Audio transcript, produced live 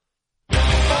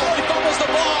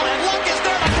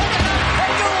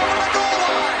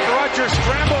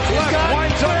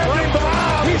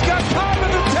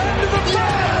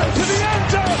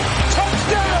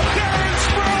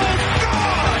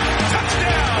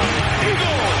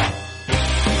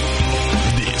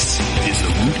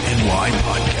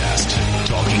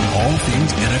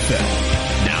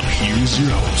NFL. Now here's your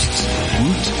hosts,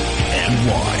 Woot and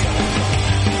Wye.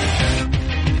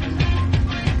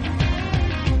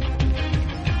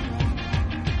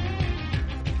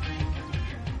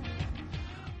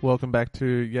 Welcome back to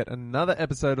yet another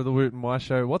episode of the Woot and Wye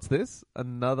Show. What's this?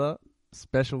 Another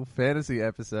special fantasy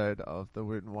episode of the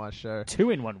Woot and Wye Show.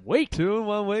 2 in 1 week. 2 in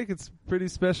 1 week. It's pretty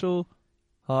special.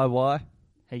 Hi, Wye.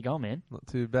 How you going, man? Not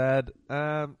too bad.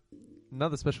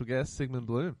 Another special guest, Sigmund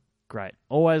Bloom. Great.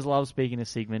 Always love speaking to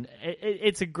Sigmund.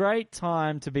 It's a great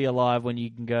time to be alive when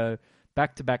you can go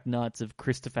back-to-back nights of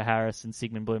Christopher Harris and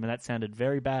Sigmund Bloom, and that sounded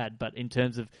very bad, but in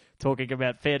terms of talking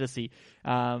about fantasy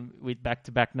with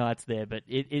back-to-back nights there, but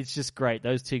it's just great.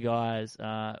 Those two guys,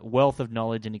 wealth of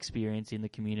knowledge and experience in the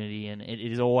community, and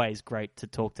it is always great to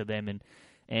talk to them,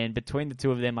 and between the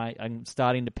two of them, I'm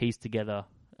starting to piece together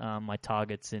my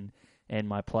targets and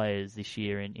my players this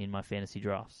year in my fantasy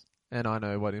drafts. And I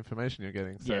know what information you're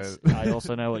getting. So. Yes, I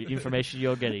also know what information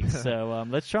you're getting. So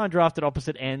let's try and draft at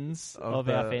opposite ends of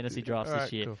our fantasy drafts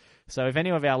this year. Cool. So if any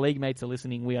of our league mates are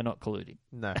listening, we are not colluding.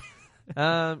 No.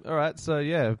 All right, so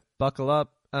yeah, buckle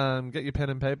up. Get your pen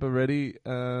and paper ready.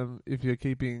 If you're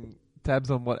keeping tabs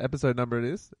on what episode number it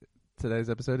is, today's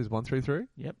episode is 133.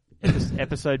 Yep.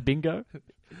 Episode bingo.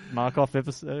 Mark off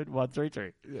episode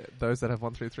 133. Yeah, those that have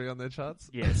 133 on their charts.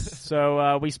 Yes.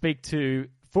 So we speak to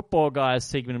Football Guys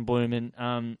Sigmund Bloom,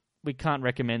 and we can't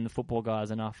recommend the Football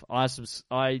Guys enough.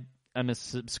 I am a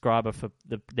subscriber for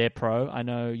their pro. I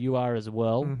know you are as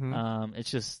well. Mm-hmm.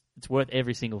 It's worth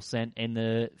every single cent, and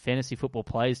the Fantasy Football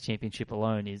Players Championship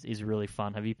alone is really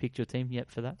fun. Have you picked your team yet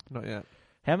for that? Not yet.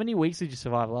 How many weeks did you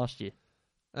survive last year?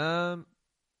 Hang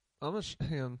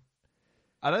on.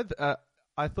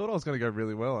 I thought I was going to go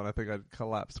really well, and I think I'd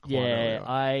collapsed quite early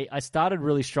on. I started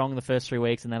really strong the first 3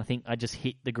 weeks, and then I think I just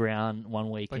hit the ground 1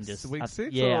 week. Like and just week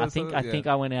 6? Yeah, I think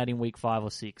I went out in week 5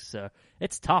 or 6. So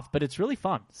it's tough, but it's really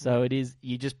fun. So it is.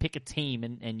 You just pick a team,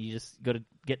 and you just got to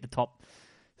get the top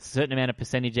certain amount of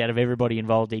percentage out of everybody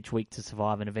involved each week to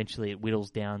survive, and eventually it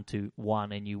whittles down to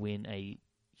 1, and you win a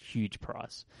huge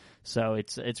prize. So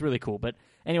it's really cool. But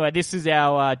anyway, this is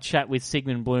our chat with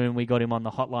Sigmund Bloom. We got him on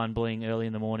the hotline bling early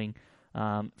in the morning.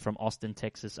 From Austin,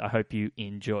 Texas. I hope you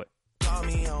enjoy. Call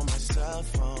me on my cell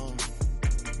phone.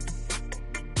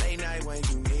 Late night when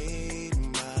you need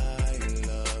my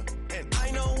love. And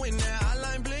I know when that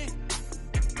hotline blink,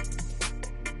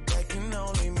 that can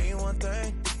only mean one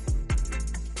thing.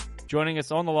 Joining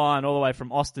us on the line all the way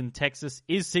from Austin, Texas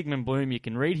is Sigmund Bloom. You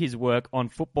can read his work on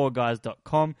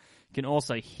footballguys.com. You can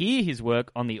also hear his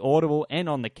work on the Audible and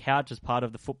on the couch as part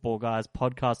of the Football Guys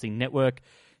podcasting network.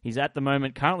 He's at the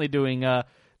moment currently doing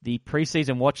the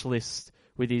preseason watch list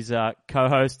with his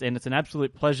co-host, and it's an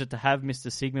absolute pleasure to have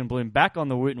Mr. Sigmund Bloom back on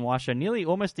the Woot and Wye Show, nearly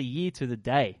almost a year to the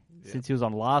day since he was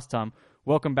on last time.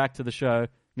 Welcome back to the show,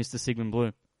 Mr. Sigmund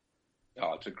Bloom.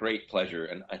 Oh, it's a great pleasure,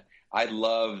 and I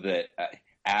love that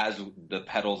as the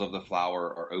petals of the flower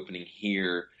are opening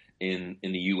here in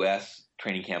the U.S.,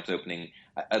 training camps opening,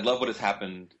 I love what has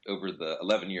happened over the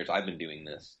 11 years I've been doing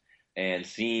this. And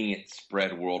seeing it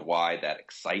spread worldwide, that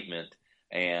excitement,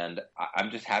 and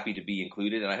I'm just happy to be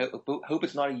included. And I hope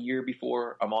it's not a year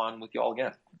before I'm on with y'all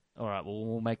again. All right, well,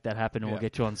 we'll make that happen, and we'll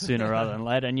get you on sooner rather than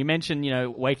later. And you mentioned,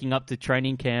 waking up to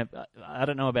training camp. I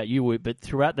don't know about you, Woot, but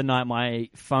throughout the night, my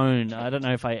phone, I don't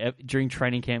know if during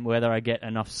training camp, whether I get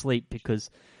enough sleep because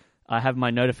I have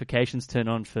my notifications turned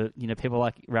on for, people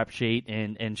like Rap Sheet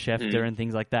and Schefter and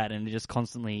things like that, and it just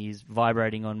constantly is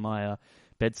vibrating on my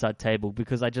bedside table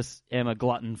because I just am a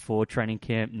glutton for training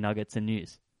camp nuggets and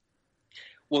news.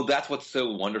 Well, that's what's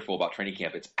so wonderful about training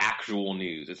camp. It's actual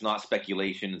news. It's not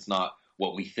speculation. It's not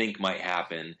what we think might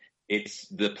happen. It's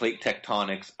the plate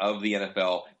tectonics of the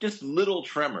NFL, just little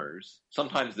tremors,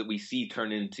 sometimes that we see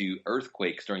turn into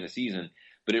earthquakes during the season,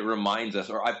 but it reminds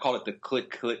us, or I've called it the click,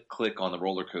 click, click on the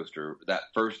roller coaster, that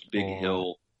first big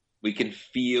hill. We can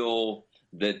feel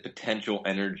the potential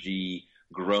energy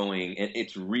growing, and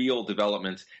it's real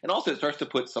developments. And also it starts to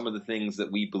put some of the things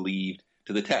that we believed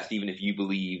to the test. Even if you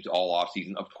believed all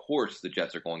offseason, of course the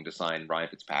Jets are going to sign Ryan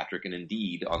Fitzpatrick, and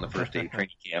indeed on the first day of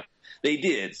training camp they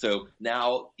did. So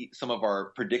now some of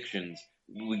our predictions,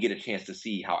 we get a chance to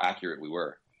see how accurate we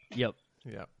were. Yep.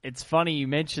 Yeah, it's funny you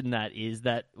mentioned that.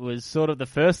 That was sort of the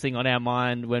first thing on our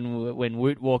mind when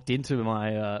Woot walked into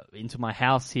my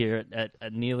house here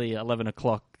at nearly 11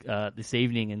 o'clock this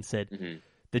evening and said,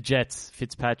 the Jets,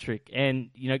 Fitzpatrick. And,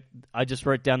 I just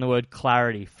wrote down the word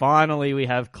clarity. Finally, we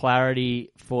have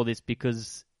clarity for this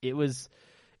because it was,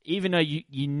 even though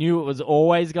you knew it was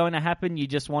always going to happen, you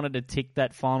just wanted to tick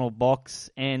that final box.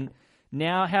 And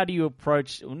now not how do you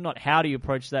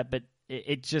approach that, but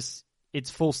it just, it's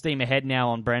full steam ahead now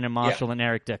on Brandon Marshall and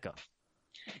Eric Decker.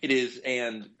 It is,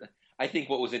 and I think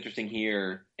what was interesting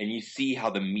here, and you see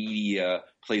how the media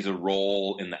plays a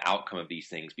role in the outcome of these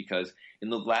things, because in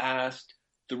the last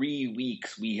 3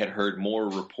 weeks, we had heard more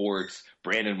reports,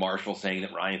 Brandon Marshall saying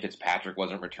that Ryan Fitzpatrick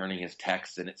wasn't returning his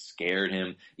texts and it scared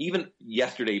him. Even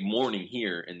yesterday morning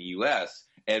here in the U.S.,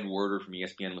 Ed Werder from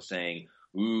ESPN was saying,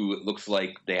 ooh, it looks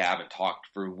like they haven't talked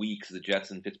for weeks, the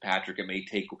Jets and Fitzpatrick. It may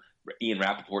take, Ian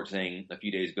Rappaport saying a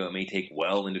few days ago, it may take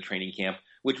well into training camp,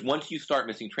 which once you start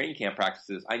missing training camp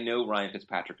practices, I know Ryan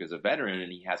Fitzpatrick is a veteran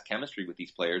and he has chemistry with these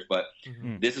players, but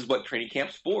this is what training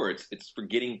camp's for. It's for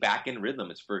getting back in rhythm.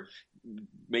 It's for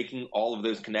making all of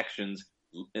those connections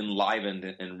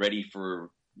enlivened and ready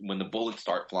for when the bullets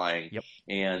start flying. Yep.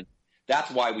 And that's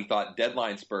why we thought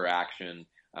deadline spur action,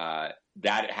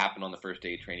 that happened on the first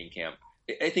day of training camp.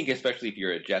 I think especially if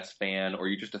you're a Jets fan or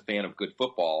you're just a fan of good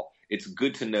football, it's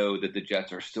good to know that the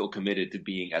Jets are still committed to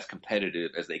being as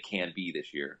competitive as they can be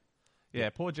this year. Yeah,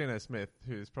 poor Geno Smith,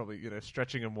 who's probably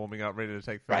stretching and warming up, ready to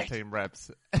take first team reps,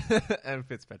 and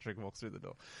Fitzpatrick walks through the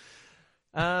door.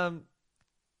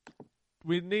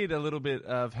 We need a little bit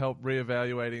of help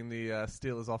reevaluating the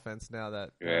Steelers offense now that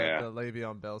the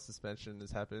Le'Veon Bell suspension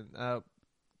has happened.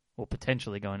 Or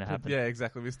potentially going to happen. Yeah,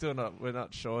 exactly. We're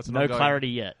not sure. It's no clarity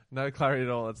yet. No clarity at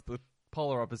all. It's the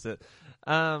polar opposite.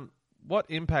 What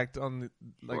impact on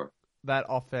that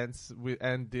offense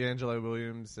and D'Angelo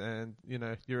Williams and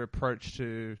your approach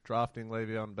to drafting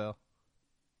Le'Veon Bell?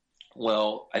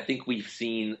 Well, I think we've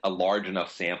seen a large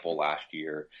enough sample last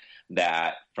year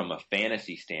that from a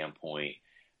fantasy standpoint,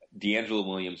 D'Angelo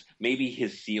Williams, maybe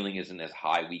his ceiling isn't as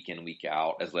high week in, week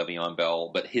out as Le'Veon Bell,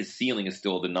 but his ceiling is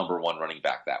still the number one running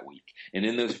back that week. And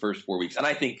in those first 4 weeks, and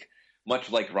I think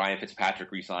much like Ryan Fitzpatrick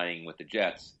re-signing with the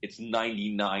Jets, it's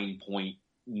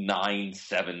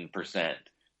 99.97%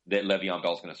 that Le'Veon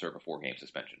Bell's going to serve a 4-game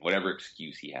suspension, whatever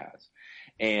excuse he has.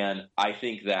 And I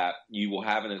think that you will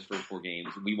have in those first 4 games,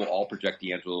 we will all project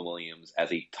D'Angelo Williams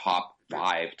as a top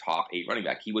 5, top 8 running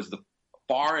back. He was the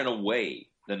far and away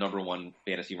the number one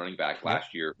fantasy running back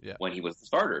last year when he was the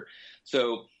starter.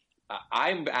 So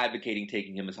I'm advocating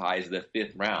taking him as high as the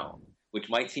 5th round, which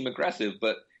might seem aggressive,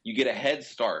 but you get a head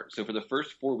start. So for the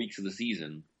first 4 weeks of the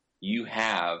season, you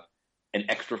have an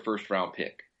extra first-round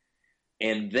pick.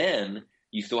 And then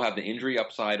you still have the injury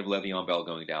upside of Le'Veon Bell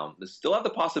going down. They still have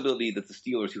the possibility that the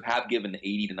Steelers, who have given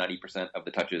 80 to 90% of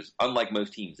the touches, unlike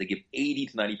most teams, they give 80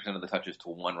 to 90% of the touches to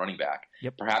one running back.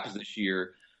 Yep. Perhaps this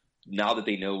year, now that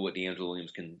they know what D'Angelo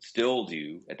Williams can still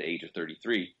do at the age of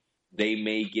 33, they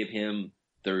may give him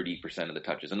 30% of the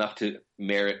touches, enough to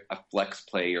merit a flex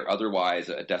play or otherwise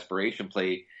a desperation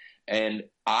play. And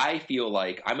I feel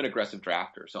like I'm an aggressive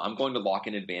drafter, so I'm going to lock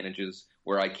in advantages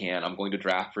where I can. I'm going to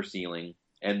draft for ceiling,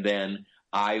 and then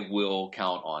I will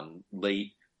count on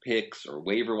late picks or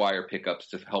waiver wire pickups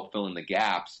to help fill in the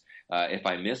gaps if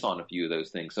I miss on a few of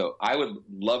those things. So I would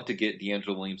love to get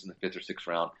D'Angelo Williams in the 5th or 6th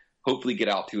round, hopefully get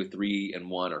out to a 3-1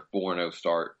 or 4-0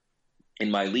 start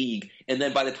in my league. And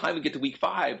then by the time we get to week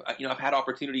 5, I've had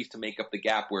opportunities to make up the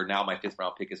gap where now my 5th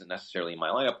round pick isn't necessarily in my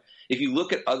lineup. If you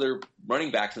look at other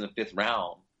running backs in the 5th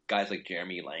round, guys like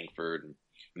Jeremy Langford,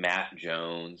 Matt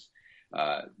Jones,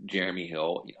 Jeremy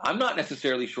Hill, I'm not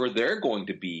necessarily sure they're going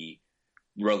to be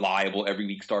reliable every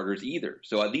week starters either.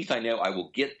 So at least I know I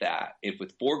will get that if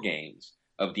with 4 games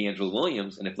of D'Angelo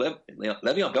Williams, and if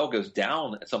Le'Veon Bell goes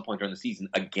down at some point during the season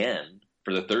again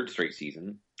for the 3rd straight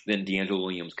season, then D'Angelo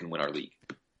Williams can win our league.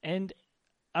 And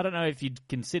I don't know if you'd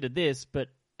consider this, but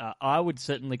I would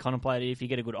certainly contemplate it if you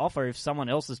get a good offer. If someone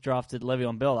else has drafted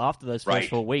Le'Veon Bell after those first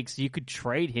 4 weeks, you could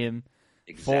trade him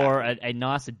for a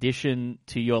nice addition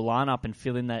to your lineup and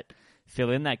fill in that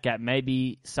gap.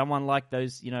 Maybe someone like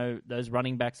those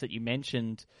running backs that you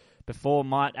mentioned before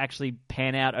might actually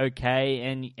pan out okay,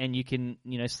 and you can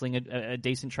sling a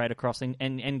decent trade across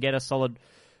and get a solid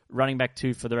running back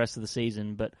too for the rest of the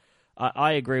season. But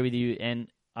I agree with you, and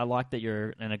I like that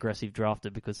you're an aggressive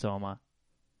drafter because so am I.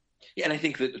 Yeah, and I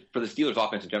think that for the Steelers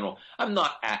offense in general,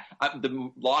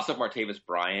 the loss of Martavis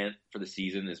Bryant for the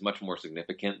season is much more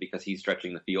significant because he's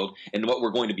stretching the field. And what we're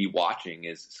going to be watching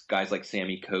is guys like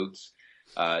Sammy Coates,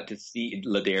 to see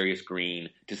Ladarius Green,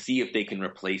 to see if they can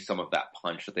replace some of that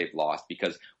punch that they've lost,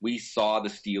 because we saw the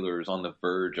Steelers on the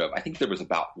verge of, I think there was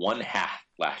about 1/2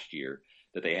 last year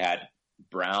that they had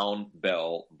Brown,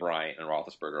 Bell, Bryant, and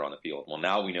Roethlisberger on the field. Well,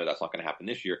 now we know that's not going to happen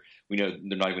this year. We know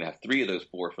they're not even going to have 3 of those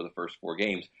 4 for the first 4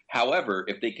 games. However,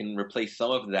 if they can replace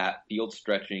some of that field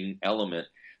stretching element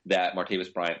that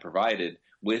Martavis Bryant provided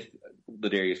with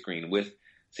Ladarius Green, with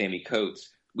Sammy Coates,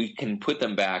 we can put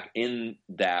them back in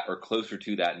that or closer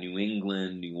to that New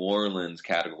England, New Orleans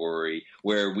category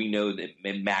where we know that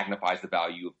it magnifies the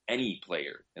value of any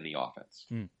player in the offense.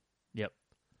 Yep.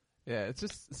 Yeah, it's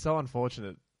just so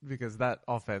unfortunate because that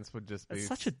offense would just be... It's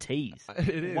such a tease.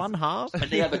 It is. One half. And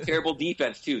they have a terrible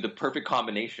defense, too. The perfect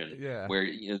combination where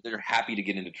they're happy to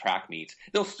get into track meets.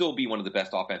 They'll still be one of the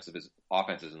best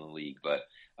offenses in the league, but...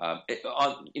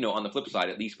 on the flip side,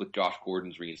 at least with Josh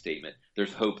Gordon's reinstatement,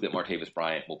 there's hope that Martavis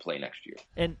Bryant will play next year.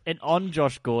 And on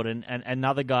Josh Gordon and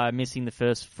another guy missing the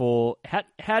first 4,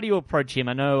 how do you approach him?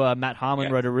 I know Matt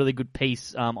Harmon wrote a really good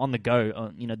piece on the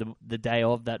go, the day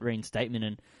of that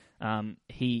reinstatement, and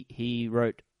he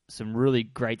wrote some really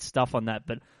great stuff on that.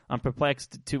 But I'm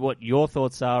perplexed to what your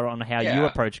thoughts are on how you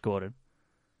approach Gordon.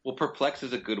 Well, perplex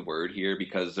is a good word here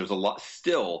because there's a lot.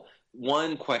 Still,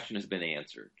 one question has been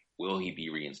answered. Will he be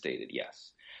reinstated?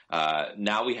 Yes.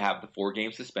 Now we have the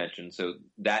 4-game suspension, so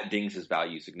that dings his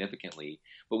value significantly.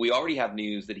 But we already have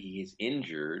news that he is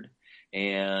injured,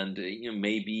 and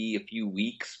maybe a few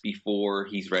weeks before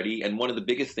he's ready. And one of the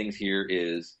biggest things here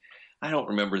is, I don't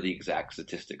remember the exact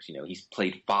statistics. He's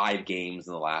played 5 games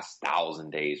in the last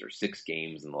 1,000 days or 6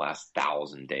 games in the last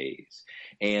 1,000 days.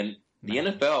 And the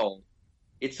NFL,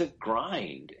 it's a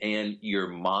grind, and your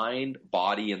mind,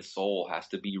 body, and soul has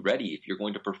to be ready if you're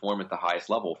going to perform at the highest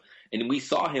level. And we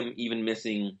saw him even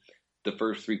missing the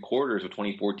first 3 quarters of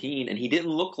 2014, and he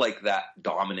didn't look like that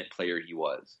dominant player he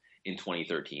was in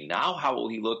 2013. Now, how will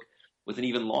he look with an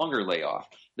even longer layoff?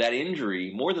 That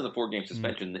injury, more than the 4-game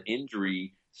suspension, the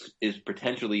injury is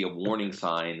potentially a warning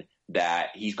sign that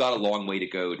he's got a long way to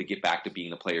go to get back to being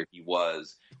the player he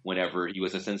was whenever he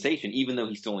was a sensation, even though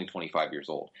he's still only 25 years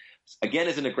old. Again,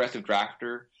 as an aggressive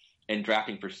drafter and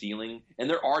drafting for ceiling, and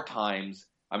there are times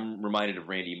I'm reminded of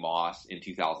Randy Moss in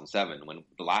 2007, when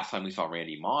the last time we saw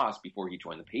Randy Moss before he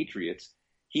joined the Patriots,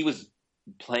 he was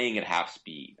playing at half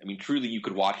speed. I mean, truly, you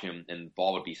could watch him and the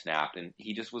ball would be snapped, and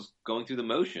he just was going through the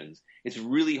motions. It's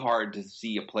really hard to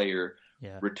see a player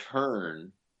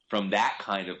return from that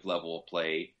kind of level of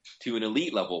play to an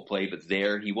elite level of play, but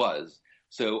there he was.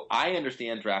 So I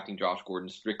understand drafting Josh Gordon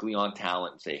strictly on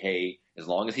talent and say, hey, as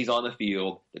long as he's on the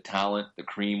field, the talent, the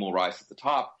cream will rise to the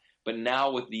top. But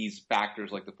now with these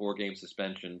factors like the 4-game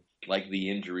suspension, like the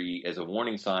injury as a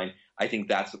warning sign, I think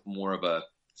that's more of a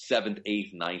 7th,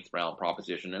 8th, 9th round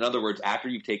proposition. In other words, after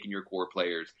you've taken your core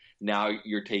players, now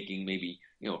you're taking maybe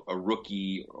a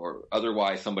rookie or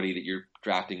otherwise somebody that you're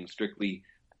drafting strictly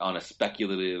on a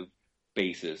speculative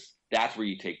basis. That's where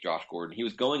you take Josh Gordon. He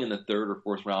was going in the 3rd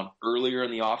or 4th round earlier in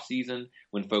the offseason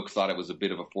when folks thought it was a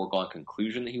bit of a foregone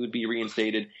conclusion that he would be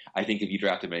reinstated. I think if you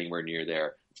draft him anywhere near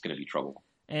there, it's going to be trouble.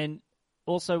 And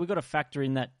also, we've got to factor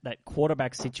in that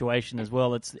quarterback situation as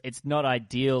well. It's not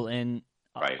ideal, and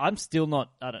I'm still not,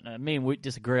 I don't know, me and Woot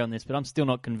disagree on this, but I'm still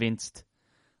not convinced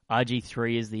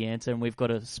RG3 is the answer, and we've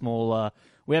got a small,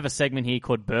 we have a segment here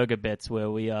called Burger Bets where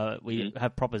we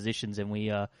have propositions and we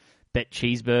bet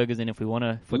cheeseburgers, and if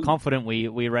we're confident,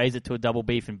 we raise it to a double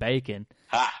beef and bacon,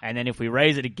 and then if we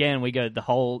raise it again, we go the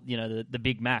whole, the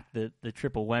Big Mac, the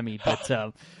triple whammy.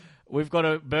 But we've got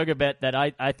a burger bet that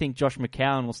I think Josh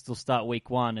McCown will still start week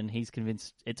 1, and he's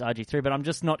convinced it's RG3, but I'm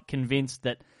just not convinced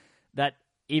that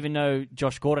even though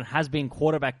Josh Gordon has been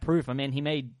quarterback proof, I mean, he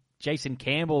made Jason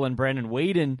Campbell and Brandon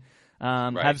Whedon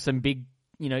have some big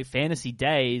fantasy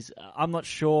days. I'm not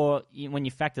sure when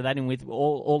you factor that in with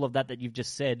all of that you've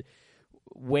just said,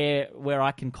 where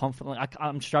I can confidently,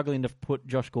 I'm struggling to put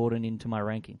Josh Gordon into my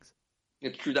rankings.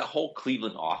 It's true. That whole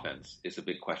Cleveland offense is a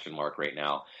big question mark right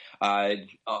now.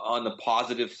 On the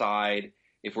positive side,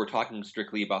 if we're talking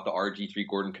strictly about the RG3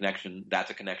 Gordon connection,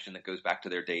 that's a connection that goes back to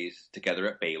their days together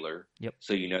at Baylor. Yep.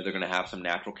 So they're going to have some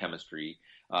natural chemistry.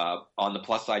 On the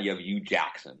plus side, you have Hugh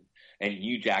Jackson. And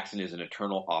Hugh Jackson is an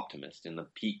eternal optimist in the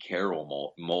Pete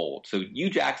Carroll mold. So Hugh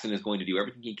Jackson is going to do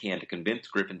everything he can to convince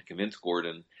Griffin, to convince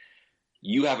Gordon,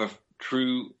 you have a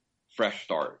true fresh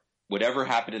start. Whatever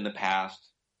happened in the past,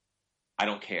 I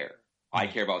don't care. I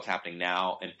care about what's happening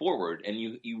now and forward. And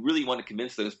you really want to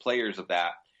convince those players of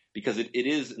that because it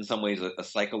is in some ways a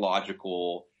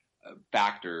psychological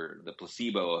factor, the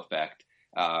placebo effect.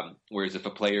 Whereas if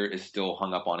a player is still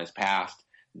hung up on his past,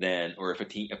 then, or if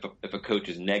a coach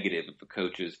is negative, if a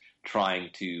coach is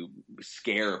trying to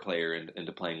scare a player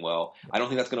into playing well, I don't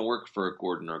think that's going to work for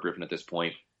Gordon or Griffin at this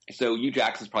point. So Hugh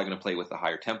Jackson's probably going to play with a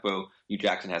higher tempo. Hugh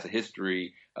Jackson has a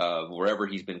history of wherever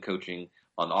he's been coaching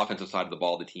on the offensive side of the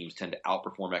ball, the teams tend to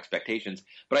outperform expectations.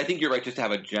 But I think you're right just to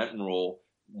have a general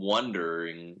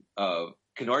wondering of,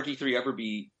 can RG3 ever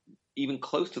be even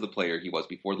close to the player he was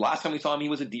before? The last time we saw him, he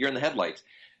was a deer in the headlights.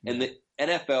 And the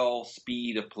NFL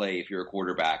speed of play, if you're a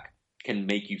quarterback, can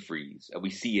make you freeze. We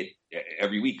see it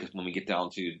every week when we get down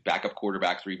to backup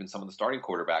quarterbacks or even some of the starting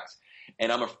quarterbacks.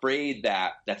 And I'm afraid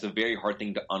that that's a very hard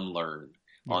thing to unlearn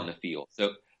on the field.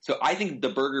 So I think the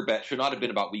burger bet should not have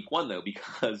been about week 1, though,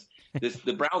 because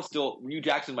the Browns Hugh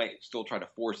Jackson might still try to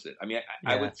force it. I mean,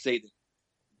 I would say that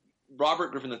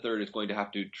Robert Griffin III is going to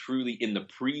have to truly, in the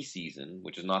preseason,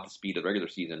 which is not the speed of the regular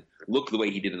season, look the way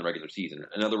he did in the regular season.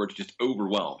 In other words, just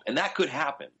overwhelmed. And that could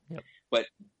happen. Yep. But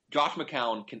Josh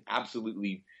McCown can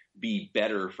absolutely be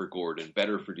better for Gordon,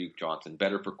 better for Duke Johnson,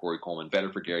 better for Corey Coleman,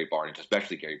 better for Gary Barnidge,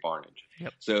 especially Gary Barnidge.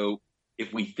 Yep. So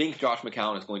if we think Josh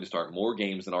McCown is going to start more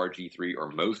games than RG3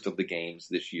 or most of the games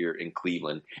this year in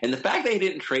Cleveland, and the fact they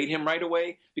didn't trade him right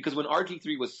away, because when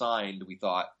RG3 was signed, we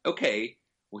thought, okay,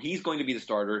 well, he's going to be the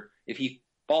starter. If he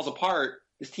falls apart,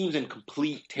 this team's in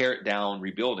complete tear-it-down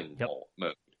rebuilding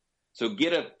mode. So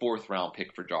get a 4th-round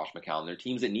pick for Josh McCown. There are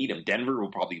teams that need him. Denver will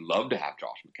probably love to have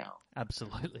Josh McCown.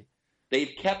 Absolutely.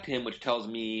 They've kept him, which tells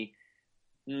me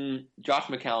Josh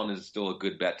McCown is still a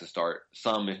good bet to start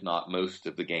some, if not most,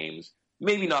 of the games.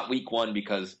 Maybe not week 1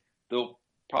 because they'll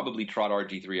probably trot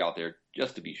RG3 out there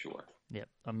just to be sure. Yep.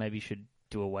 I maybe should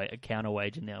do a counter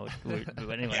wager now.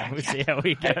 Anyway, we'll see how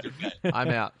we go. I'm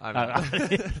out.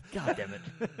 God damn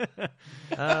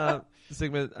it.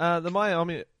 Sigmund, the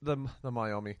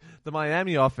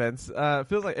Miami offense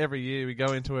feels like every year we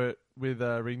go into it with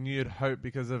renewed hope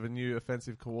because of a new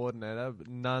offensive coordinator, but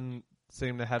none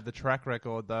seem to have the track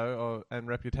record and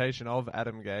reputation of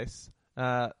Adam Gase.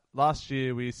 Last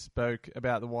year we spoke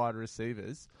about the wide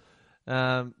receivers.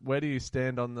 Where do you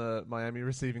stand on the Miami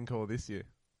receiving core this year?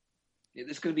 Yeah,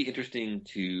 it's going to be interesting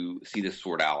to see this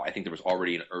sort out. I think there was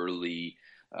already an early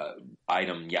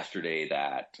item yesterday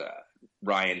that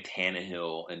Ryan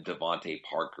Tannehill and DaVante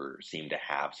Parker seem to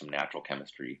have some natural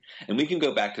chemistry. And we can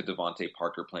go back to DaVante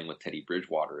Parker playing with Teddy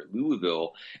Bridgewater at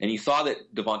Louisville, and you saw that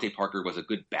DaVante Parker was a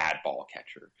good bad ball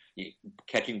catcher,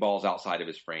 catching balls outside of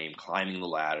his frame, climbing the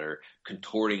ladder,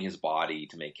 contorting his body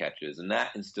to make catches. And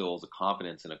that instills a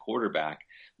confidence in a quarterback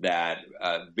that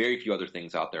very few other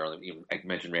things out there. I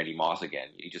mentioned Randy Moss again.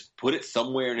 You just put it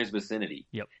somewhere in his vicinity,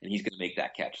 and he's going to make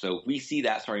that catch. So if we see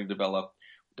that starting to develop,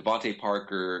 DaVante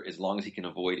Parker, as long as he can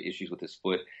avoid issues with his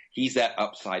foot, he's that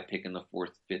upside pick in the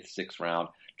 4th, 5th, 6th round.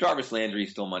 Jarvis Landry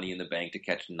is still money in the bank to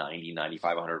catch 90,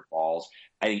 95, 100 balls.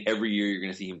 I think every year you're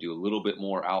going to see him do a little bit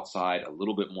more outside, a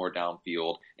little bit more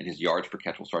downfield, and his yards per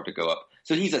catch will start to go up.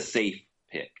 So he's a safe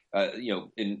pick.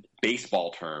 In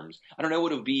baseball terms, I don't know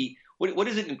what it would be. What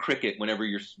is it in cricket whenever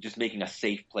you're just making a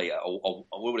safe play? What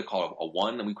would it call it? A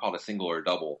one? And we call it a single or a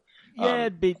double. Yeah,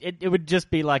 it would just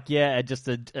be like, just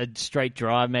a straight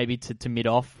drive maybe to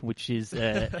mid-off, which is,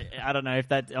 I don't know if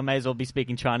that, I may as well be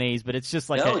speaking Chinese, but it's just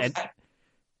like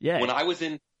When I was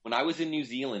in New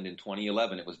Zealand in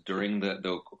 2011, it was during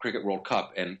the Cricket World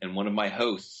Cup, and one of my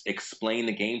hosts explained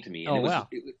the game to me. And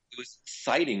it was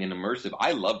exciting and immersive.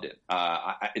 I loved it.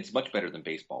 It's much better than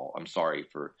baseball. I'm sorry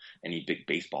for any big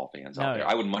baseball fans out there.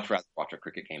 I would much rather watch a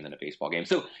cricket game than a baseball game.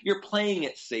 So you're playing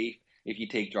it safe if you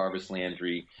take Jarvis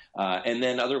Landry. And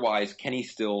then otherwise, Kenny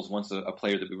Stills, once a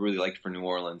player that we really liked for New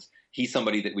Orleans, he's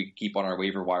somebody that we keep on our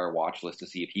waiver wire watch list to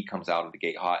see if he comes out of the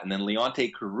gate hot. And then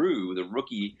Leonte Carew, the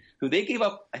rookie, who they gave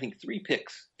up, I think, 3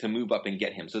 picks to move up and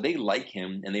get him. So they like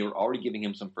him, and they were already giving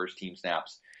him some first-team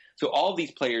snaps. So all of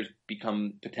these players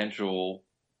become potential,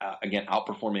 again,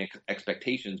 outperforming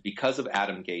expectations because of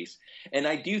Adam Gase. And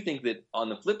I do think that on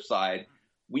the flip side,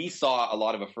 we saw a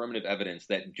lot of affirmative evidence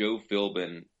that Joe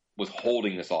Philbin was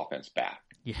holding this offense back.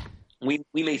 Yeah, we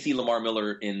may see Lamar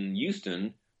Miller in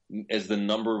Houston as the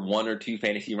number 1 or 2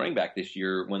 fantasy running back this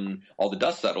year when all the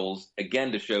dust settles,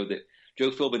 again, to show that Joe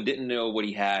Philbin didn't know what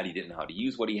he had. He didn't know how to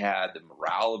use what he had, the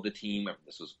morale of the team.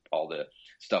 This was all the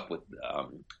stuff with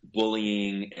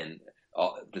bullying and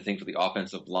all the things with the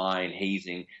offensive line,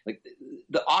 hazing. Like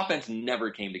the offense never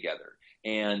came together.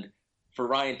 And for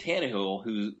Ryan Tannehill,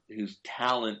 whose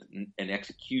talent and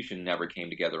execution never came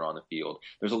together on the field,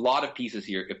 there's a lot of pieces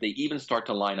here. If they even start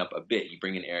to line up a bit, you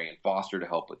bring in Arian Foster to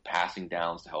help with passing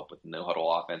downs, to help with the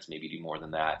no-huddle offense, maybe do more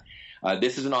than that.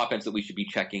 This is an offense that we should be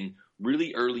checking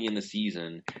really early in the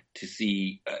season to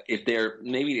see if they're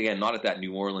maybe, again, not at that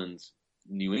New Orleans,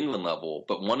 New England level,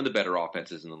 but one of the better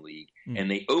offenses in the league.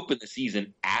 And they open the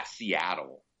season at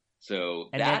Seattle. So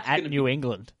and that's then at New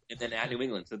England. And then at New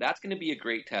England. So that's going to be a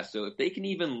great test. So if they can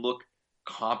even look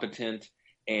competent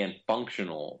and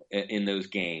functional in those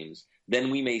games,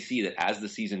 then we may see that as the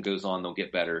season goes on, they'll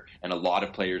get better, and a lot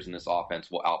of players in this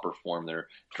offense will outperform their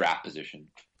draft position.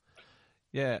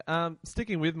 Yeah.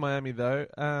 Sticking with Miami, though,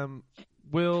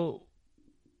 will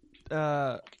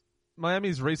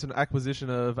Miami's recent acquisition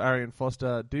of Arian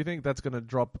Foster, do you think that's going to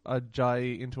drop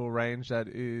Ajayi into a range that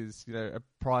is, a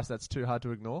price that's too hard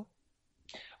to ignore?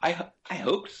 I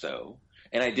hope so.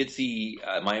 And I did see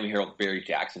Miami Herald Barry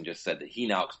Jackson just said that he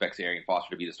now expects Arian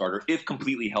Foster to be the starter if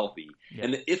completely healthy. Yep.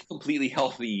 And the if completely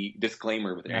healthy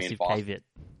disclaimer with Arian Foster. Caveat.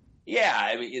 Yeah,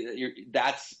 I mean,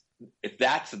 if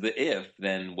that's the if,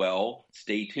 then, well,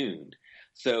 stay tuned.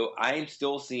 So I'm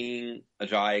still seeing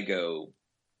Ajayi go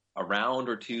a round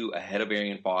or two ahead of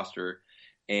Arian Foster,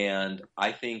 and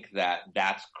I think that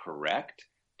that's correct.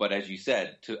 But as you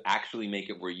said, to actually make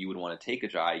it where you would want to take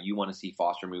Ajayi, you want to see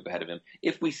Foster move ahead of him.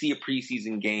 If we see a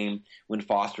preseason game when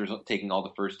Foster's taking all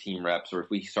the first-team reps, or if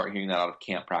we start hearing that out of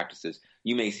camp practices,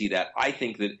 you may see that. I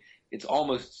think that it's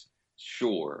almost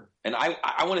sure. And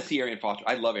I want to see Arian Foster.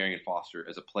 I love Arian Foster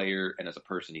as a player and as a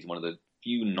person. He's one of the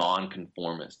few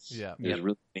non-conformists. Yeah. He's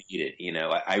really made it.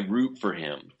 I root for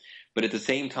him. But at the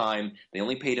same time, they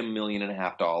only paid him $1.5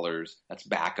 million. That's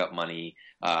backup money.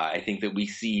 I think that we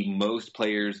see most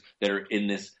players that are in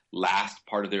this last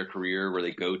part of their career where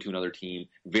they go to another team,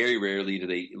 very rarely do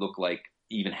they look like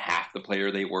even half the player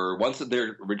they were. Once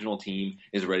their original team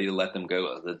is ready to let them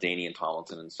go, the Danian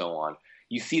Tomlinson and so on,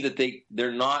 you see that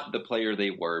they're not the player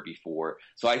they were before.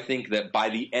 So I think that by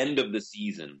the end of the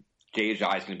season, Jay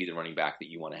Ajayi is going to be the running back that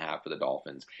you want to have for the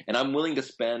Dolphins. And I'm willing to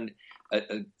spend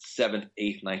a 7th,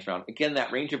 8th, 9th round. Again,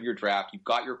 that range of your draft, you've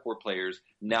got your core players.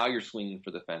 Now you're swinging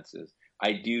for the fences.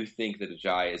 I do think that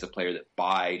Ajayi is a player that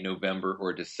by November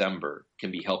or December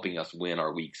can be helping us win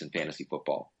our weeks in fantasy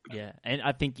football. Yeah, and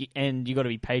I think you got to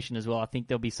be patient as well. I think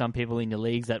there'll be some people in the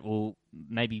leagues that will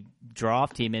maybe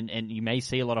draft him, and you may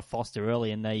see a lot of Foster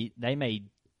early, and they may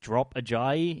drop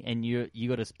Ajayi, and you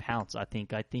got to pounce. I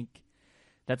think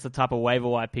that's the type of waiver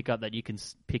wire pickup that you can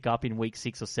pick up in week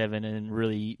 6 or 7 and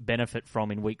really benefit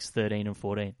from in weeks 13 and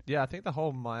 14. Yeah, I think the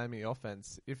whole Miami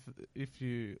offense, if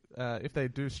they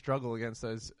do struggle against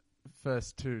those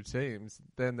first two teams,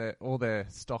 then all their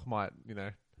stock might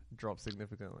drop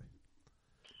significantly.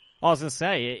 I was going to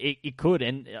say it could,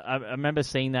 and I remember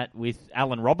seeing that with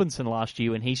Allen Robinson last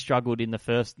year when he struggled in the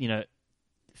first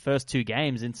 2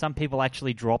 games, and some people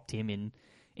actually dropped him in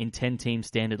 10-team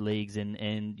standard leagues,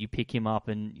 and you pick him up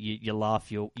and you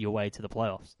laugh your way to the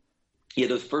playoffs. Yeah,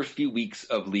 those first few weeks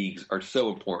of leagues are so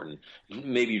important.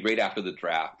 Maybe right after the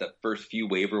draft, that first few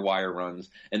waiver wire runs,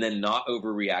 and then not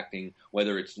overreacting,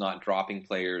 whether it's not dropping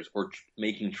players or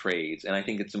making trades. And I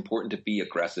think it's important to be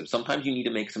aggressive. Sometimes you need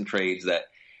to make some trades that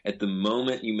at the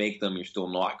moment you make them, you're still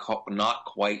not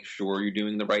quite sure you're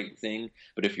doing the right thing.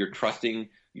 But if you're trusting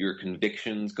your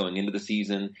convictions going into the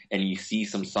season and you see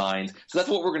some signs. So that's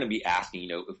what we're going to be asking.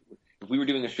 If we were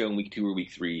doing a show in week 2 or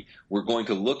week 3, we're going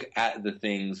to look at the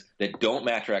things that don't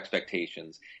match our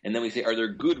expectations. And then we say, are there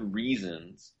good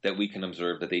reasons that we can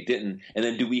observe that they didn't? And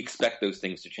then do we expect those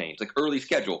things to change? Like early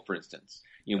schedule, for instance.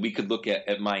 We could look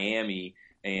at Miami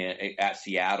and at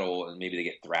Seattle, and maybe they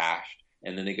get thrashed.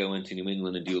 And then they go into New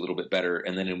England and do a little bit better.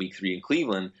 And then in week 3 in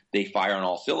Cleveland, they fire on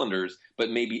all cylinders.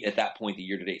 But maybe at that point, the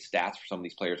year-to-date stats for some of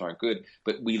these players aren't good.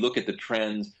 But we look at the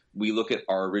trends. We look at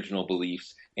our original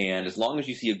beliefs. And as long as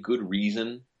you see a good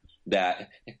reason that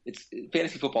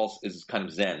fantasy football is kind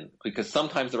of zen, because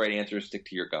sometimes the right answer is stick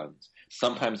to your guns.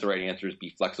 Sometimes the right answer is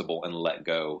be flexible and let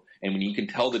go. And when you can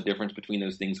tell the difference between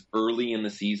those things early in the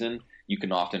season, you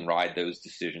can often ride those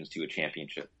decisions to a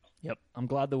championship. Yep, I'm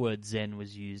glad the word zen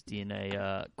was used in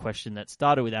a question that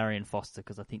started with Arian Foster,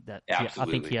 because I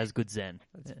think he has good zen.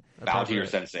 Bow to your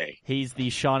sensei. He's the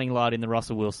shining light in the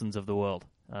Russell Wilsons of the world,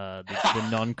 the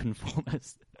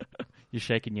non-conformist. You're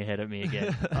shaking your head at me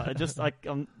again.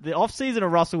 The off season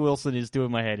of Russell Wilson is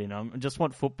doing my head in. I just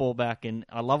want football back, and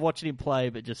I love watching him play,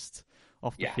 but just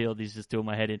off the field, he's just doing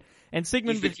my head in. And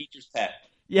Sigmund, he's the teacher's pet.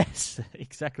 Yes,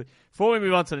 exactly. Before we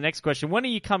move on to the next question, when are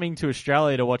you coming to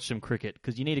Australia to watch some cricket?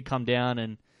 Because you need to come down,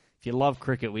 and if you love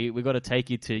cricket, we've got to take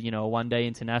you to a one-day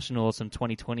international or some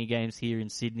 2020 games here in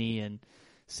Sydney and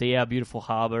see our beautiful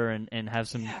harbour and have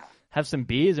some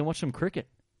beers and watch some cricket.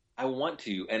 I want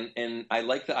to, and I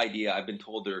like the idea. I've been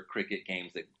told there are cricket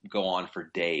games that go on for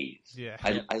days. Yeah,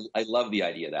 I love the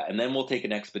idea of that. And then we'll take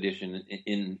an expedition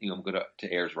go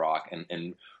to Ayers Rock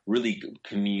and really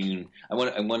commune. I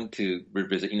want to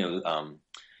revisit, the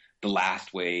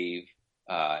last wave.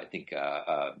 I think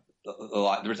a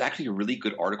lot. There was actually a really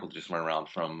good article that just went around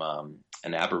from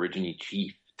an Aborigine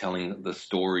chief telling the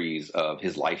stories of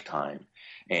his lifetime,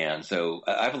 and so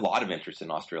I have a lot of interest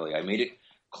in Australia. I made it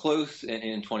close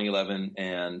in 2011,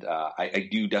 and I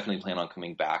do definitely plan on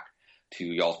coming back to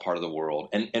y'all's part of the world.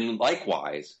 And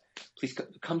likewise, please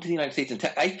come to the United States.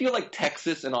 And I feel like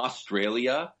Texas and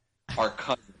Australia are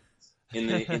cousins in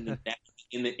the next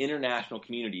in the international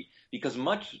community, because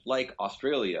much like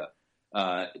Australia,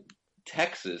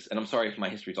 Texas, and I'm sorry if my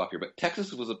history's off here, but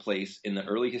Texas was a place in the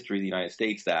early history of the United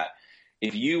States that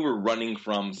if you were running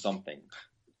from something,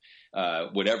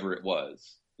 whatever it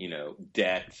was,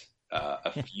 debt,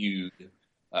 a feud,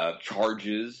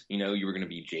 charges, you were going to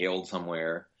be jailed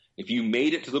somewhere. If you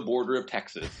made it to the border of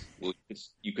Texas,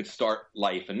 you could start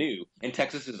life anew. And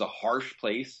Texas is a harsh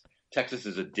place. Texas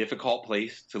is a difficult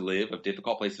place to live, a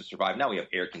difficult place to survive. Now we have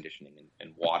air conditioning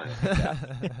and water and like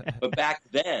that. But back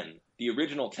then, the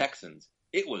original Texans,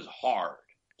 it was hard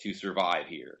to survive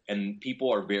here. And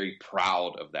people are very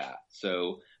proud of that.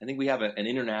 So I think we have an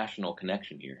international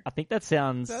connection here. I think that's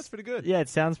pretty good. Yeah, it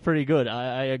sounds pretty good.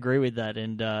 I agree with that.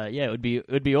 And yeah, it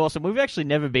would be awesome. We've actually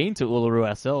never been to Uluru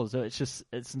ourselves. So it's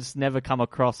just never come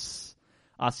across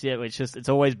us yet. It's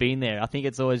always been there. I think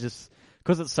it's always just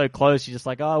because it's so close. You're just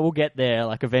like, oh, we'll get there.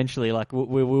 Like eventually, like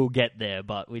we will get there.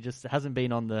 But we just hasn't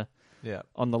been on the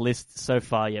list so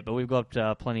far yet. But we've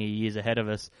got plenty of years ahead of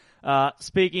us.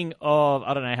 Speaking of,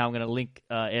 I don't know how I'm going to link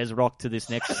Ayers Rock to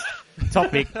this next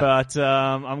topic, but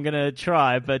I'm going to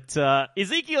try. But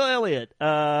Ezekiel Elliott,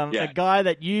 a guy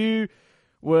that you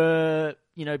were,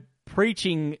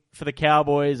 preaching for the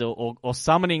Cowboys or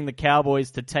summoning the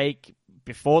Cowboys to take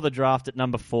before the draft at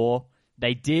number 4.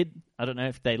 They did. I don't know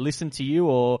if they listened to you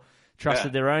or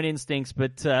trusted their own instincts,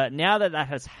 but now that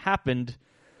has happened,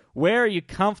 where are you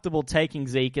comfortable taking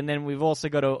Zeke? And then we've also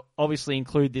got to obviously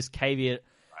include this caveat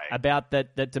about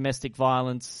that domestic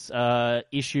violence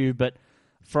issue, but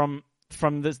from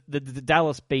the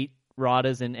Dallas beat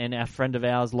writers and our friend of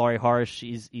ours, Laurie Horish,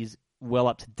 is well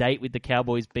up to date with the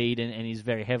Cowboys beat and he's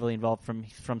very heavily involved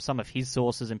from some of his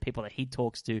sources and people that he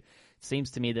talks to. It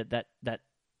seems to me that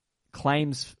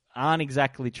claims aren't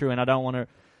exactly true, and I don't want to.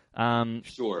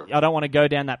 I don't want to go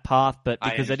down that path, but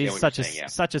because it is such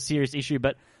a serious issue.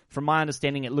 But from my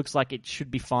understanding, it looks like it should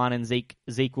be fine, and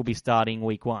Zeke will be starting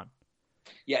week 1.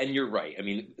 Yeah, and you're right. I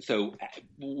mean, so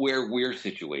where we're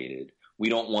situated, we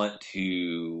don't want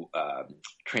to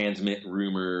transmit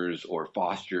rumors or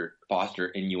foster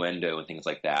innuendo and things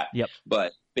like that. Yep.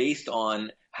 But based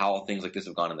on how things like this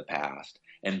have gone in the past,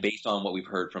 and based on what we've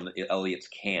heard from Elliott's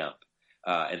camp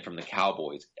and from the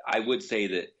Cowboys, I would say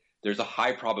that there's a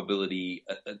high probability,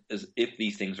 as if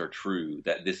these things are true,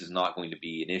 that this is not going to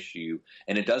be an issue.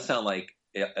 And it does sound like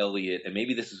Elliott, and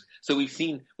maybe this is – so we've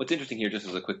seen – what's interesting here, just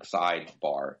as a quick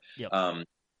sidebar,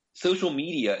 social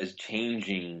media is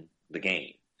changing the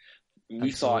game.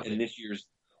 We saw in this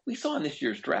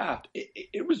year's draft,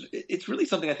 it's really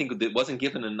something I think that wasn't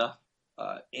given enough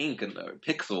ink and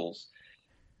pixels.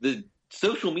 The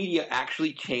social media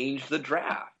actually changed the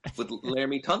draft with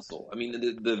Laramie Tunsil. I mean,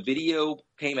 the video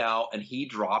came out and he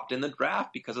dropped in the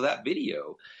draft because of that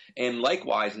video. And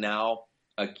likewise, now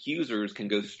accusers can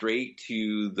go straight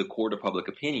to the court of public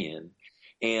opinion.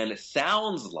 And it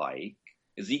sounds like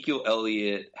Ezekiel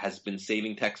Elliott has been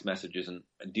saving text messages and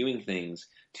doing things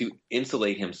to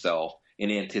insulate himself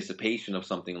in anticipation of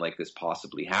something like this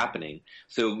possibly happening.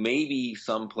 So maybe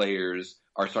some players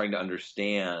are starting to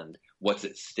understand what's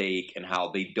at stake and how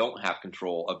they don't have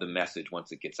control of the message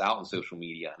once it gets out on social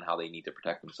media and how they need to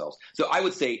protect themselves. So I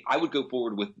would say I would go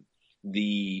forward with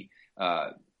the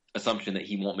assumption that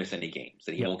he won't miss any games,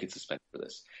 that he won't get suspended for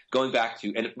this. Going back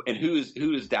to and who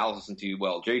does Dallas listen to?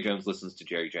 Well, Jerry Jones listens to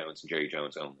Jerry Jones and Jerry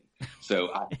Jones only. So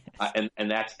and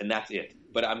that's it.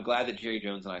 But I'm glad that Jerry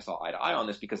Jones and I saw eye to eye on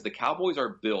this because the Cowboys are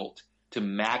built to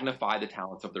magnify the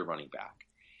talents of their running back.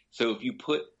 So if you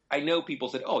put, I know people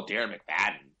said, "Oh, Darren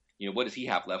McFadden, what does he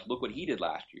have left? Look what he did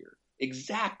last year."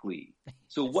 Exactly.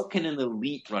 So what can an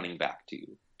elite running back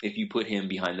do if you put him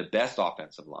behind the best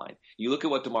offensive line? You look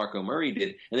at what DeMarco Murray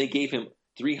did, and they gave him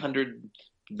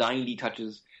 390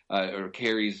 touches or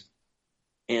carries,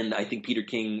 and I think Peter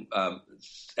King,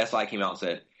 SI came out and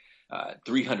said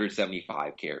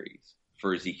 375 carries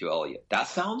for Ezekiel Elliott. That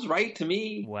sounds right to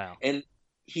me. Wow. And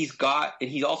he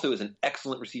also is an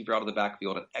excellent receiver out of the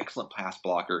backfield, an excellent pass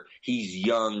blocker. He's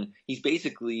young. He's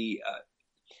basically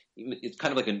it's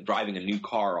kind of like driving a new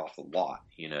car off the lot,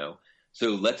 So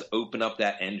let's open up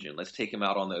that engine. Let's take him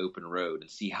out on the open road and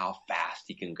see how fast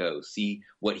he can go, see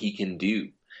what he can do.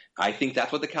 I think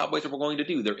that's what the Cowboys are going to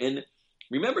do.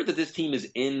 Remember that this team is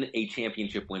in a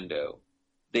championship window.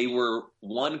 They were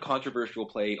one controversial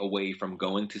play away from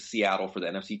going to Seattle for the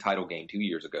NFC title game 2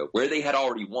 years ago, where they had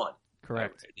already won.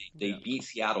 Correct. They beat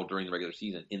Seattle during the regular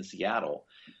season in Seattle.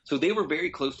 So they were very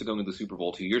close to going to the Super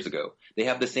Bowl 2 years ago. They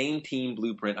have the same team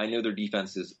blueprint. I know their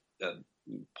defense is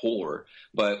poor.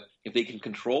 But if they can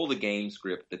control the game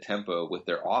script, the tempo with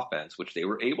their offense, which they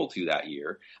were able to that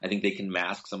year, I think they can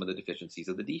mask some of the deficiencies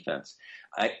of the defense.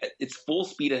 It's full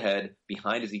speed ahead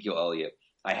behind Ezekiel Elliott.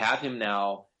 I have him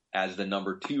now as the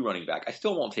number 2 running back. I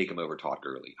still won't take him over Todd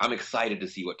Gurley. I'm excited to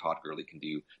see what Todd Gurley can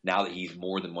do now that he's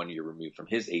more than 1 year removed from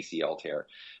his ACL tear.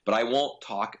 But I won't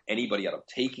talk anybody out of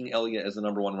taking Elliott as the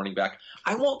number 1 running back.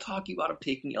 I won't talk you out of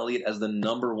taking Elliott as the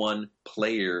number 1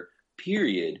 player,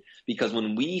 period. Because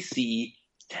when we see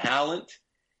talent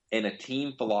and a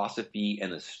team philosophy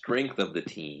and the strength of the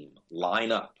team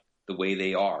line up the way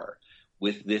they are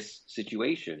with this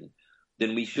situation,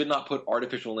 then we should not put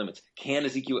artificial limits. Can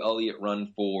Ezekiel Elliott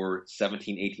run for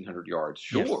 1,800 yards?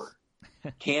 Sure.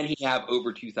 Yes. Can he have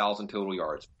over 2,000 total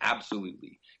yards?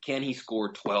 Absolutely. Can he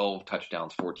score 12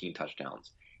 touchdowns, 14 touchdowns?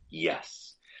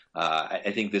 Yes.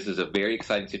 I think this is a very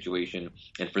exciting situation.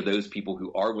 And for those people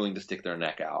who are willing to stick their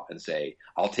neck out and say,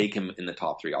 I'll take him in the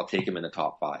top 3, I'll take him in the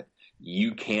top 5,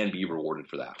 you can be rewarded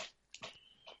for that.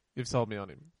 You've sold me on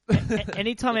him.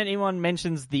 Anytime anyone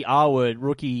mentions the R word,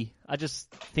 rookie, I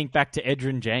just think back to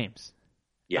Edgerrin James.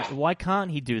 Yeah. Why can't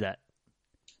he do that?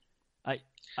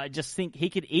 I just think he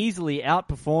could easily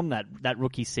outperform that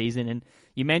rookie season. And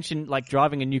you mentioned like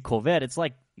driving a new Corvette. It's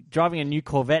like driving a new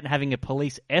Corvette and having a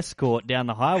police escort down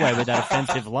the highway with that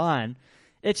offensive line.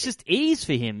 It's just ease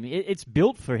for him. It's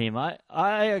built for him.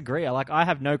 I agree. I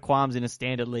have no qualms in a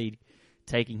standard league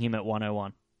taking him at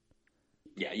 101.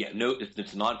 Yeah. No, if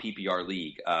it's a non-PPR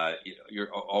league, you're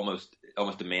almost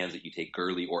demands that you take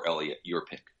Gurley or Elliott, your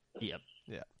pick. Yep.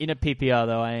 Yeah. In a PPR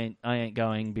though, I ain't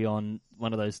going beyond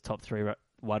one of those top 3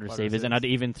 wide receivers, and I'd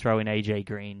even throw in AJ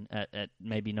Green at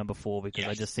maybe number 4 because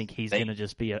I just think he's going to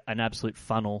just be an absolute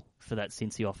funnel for that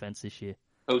Cincy offense this year.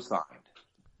 Co-signed.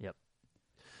 Yep.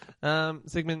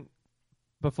 Sigmund,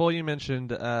 before you mentioned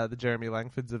the Jeremy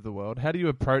Langfords of the world, how do you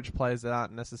approach players that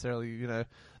aren't necessarily, the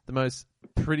most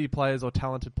pretty players or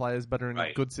talented players, but are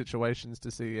in good situations to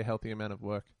see a healthy amount of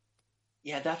work?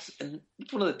 Yeah, that's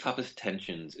one of the toughest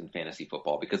tensions in fantasy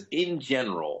football because in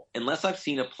general, unless I've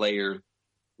seen a player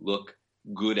look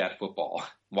good at football,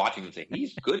 watching them say,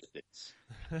 he's good at this,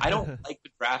 I don't like to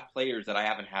draft players that I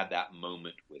haven't had that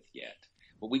moment with yet.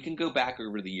 But we can go back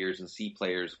over the years and see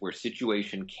players where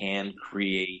situation can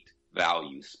create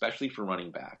value, especially for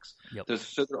running backs. Yep.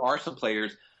 So there are some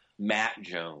players, Matt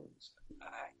Jones.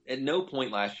 At no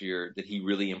point last year did he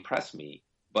really impress me,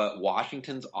 but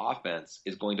Washington's offense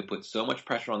is going to put so much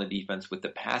pressure on the defense with the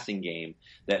passing game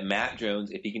that Matt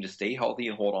Jones, if he can just stay healthy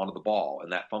and hold on to the ball,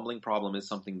 and that fumbling problem is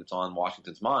something that's on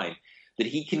Washington's mind, that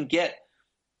he can get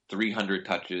 300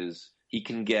 touches, he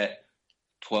can get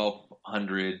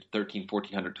 1,200, 1,300,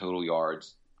 1,400 total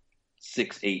yards,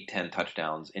 6, 8, 10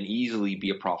 touchdowns, and easily be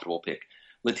a profitable pick.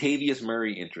 Latavius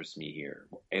Murray interests me here.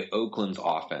 Oakland's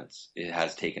offense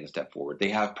has taken a step forward. They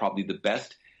have probably the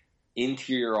best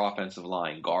interior offensive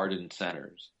line, guard and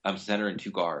center and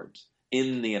 2 guards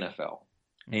in the NFL.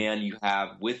 Mm-hmm. And you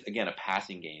have, with, again, a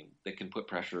passing game that can put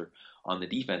pressure on the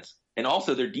defense. And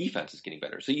also their defense is getting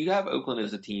better. So you have Oakland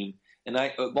as a team, and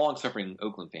long-suffering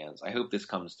Oakland fans, I hope this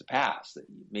comes to pass, that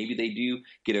maybe they do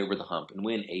get over the hump and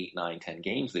win 8, 9, 10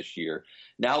 games this year.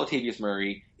 Now Latavius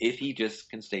Murray, if he just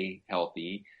can stay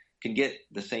healthy, can get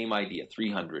the same idea,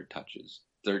 300 touches,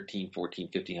 13, 14,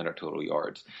 1,500 total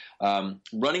yards.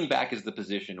 Running back is the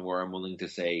position where I'm willing to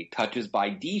say touches by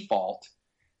default,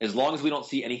 as long as we don't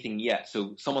see anything yet.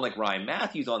 So someone like Ryan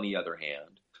Matthews, on the other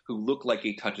hand, who looked like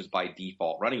a touches by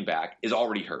default running back, is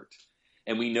already hurt.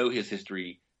 And we know his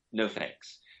history. No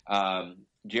thanks.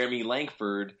 Jeremy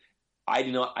Langford, I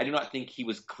do not think he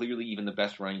was clearly even the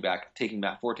best running back, taking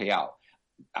Matt Forte out.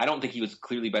 I don't think he was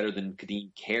clearly better than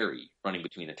Kadeem Carey running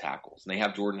between the tackles. And they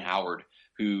have Jordan Howard,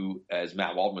 who, as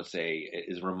Matt Waldman would say,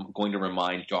 is going to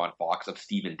remind John Fox of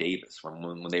Stephen Davis from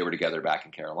when they were together back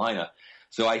in Carolina.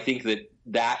 So I think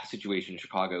that situation in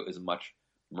Chicago is much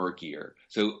murkier.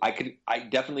 So I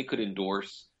definitely could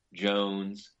endorse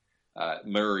Jones,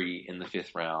 Murray in the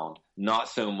 5th round, not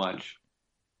so much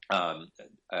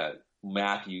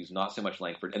Matthews, not so much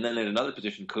Langford. And then at another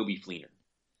position, Kobe Fleener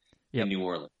in New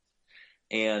Orleans.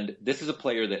 And this is a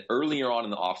player that earlier on in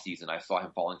the offseason, I saw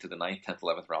him falling to the 9th, 10th,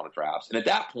 11th round of drafts. And at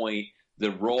that point,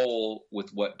 the role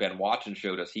with what Ben Watson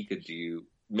showed us he could do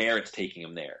merits taking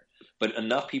him there. But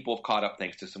enough people have caught up,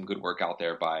 thanks to some good work out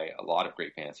there by a lot of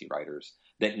great fantasy writers,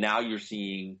 that now you're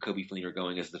seeing Kobe Fleener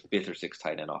going as the 5th or 6th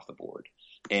tight end off the board.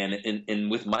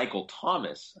 And with Michael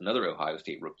Thomas, another Ohio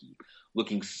State rookie,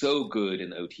 looking so good in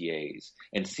the OTAs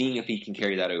and seeing if he can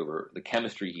carry that over, the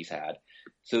chemistry he's had.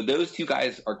 So those 2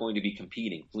 guys are going to be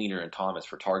competing, Fleener and Thomas,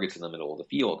 for targets in the middle of the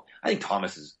field. I think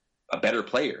Thomas is a better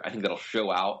player. I think that'll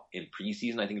show out in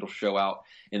preseason. I think it'll show out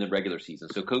in the regular season.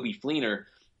 So Kobe Fleener,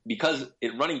 because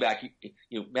at running back,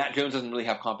 Matt Jones doesn't really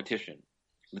have competition.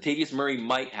 Latavius Murray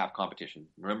might have competition.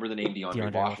 Remember the name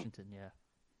DeAndre Washington? Yeah.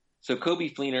 So Kobe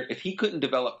Fleener, if he couldn't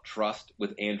develop trust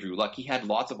with Andrew Luck, he had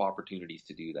lots of opportunities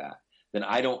to do that. Then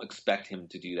I don't expect him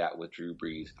to do that with Drew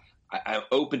Brees. I'm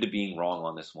open to being wrong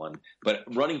on this one, but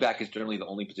running back is generally the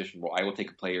only position where I will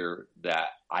take a player that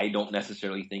I don't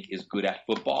necessarily think is good at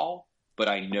football, but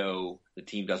I know the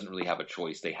team doesn't really have a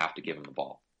choice. They have to give him the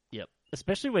ball. Yep.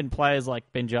 Especially when players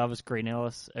like Ben Jarvis, Green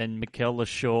Ellis, and Mikel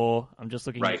Lashaw, I'm just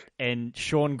looking at, and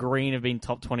Sean Green have been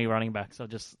top 20 running backs. I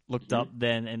just looked up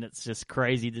then, and it's just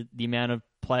crazy the amount of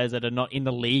players that are not in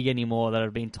the league anymore that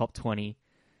have been top 20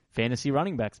 fantasy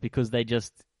running backs because they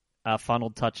just are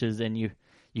funneled touches, and you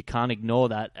can't ignore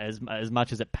that as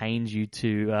much as it pains you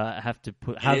to have to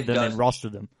have them and roster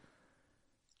them.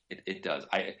 It does.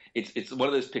 It's one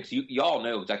of those picks. You all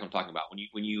know exactly what I'm talking about.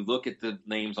 When you look at the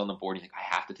names on the board, you think,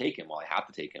 I have to take him. Well, I have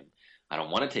to take him. I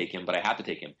don't want to take him, but I have to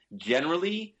take him.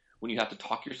 Generally, when you have to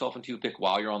talk yourself into a pick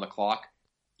while you're on the clock,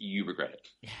 you regret it.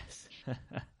 Yes.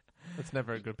 That's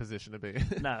never a good position to be.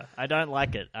 No, I don't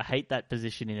like it. I hate that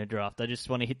position in a draft. I just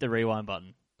want to hit the rewind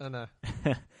button. Oh,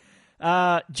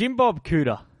 no. Jim Bob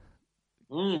Cooter.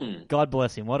 Mm. God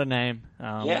bless him. What a name.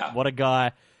 Yeah. What a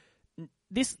guy.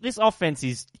 This offense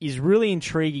is really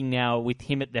intriguing now with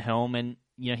him at the helm, and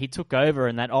he took over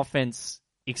and that offense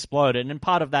exploded. And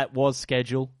part of that was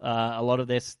schedule. A lot of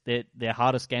their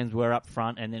hardest games were up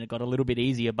front, and then it got a little bit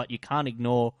easier. But you can't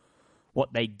ignore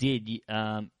what they did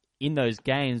in those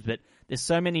games. But there's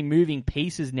so many moving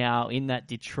pieces now in that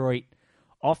Detroit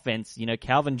offense.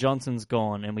 Calvin Johnson's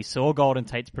gone, and we saw Golden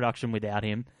Tate's production without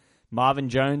him. Marvin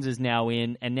Jones is now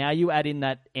in, and now you add in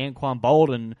that Anquan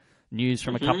Bolden news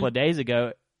from a couple of days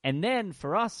ago. And then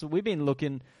for us, we've been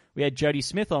looking. We had Jody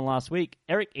Smith on last week.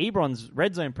 Eric Ebron's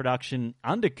red zone production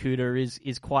under Cooter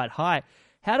is quite high.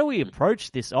 How do we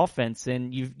approach this offense?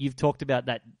 And you've talked about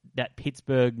that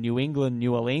Pittsburgh, New England,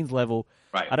 New Orleans level.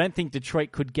 Right. I don't think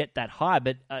Detroit could get that high,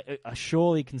 but I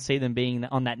surely can see them being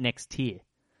on that next tier.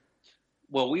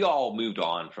 Well, we all moved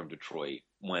on from Detroit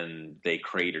when they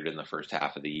cratered in the first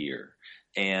half of the year.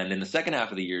 And in the second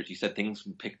half of the year, as you said, things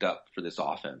picked up for this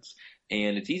offense.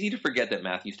 And it's easy to forget that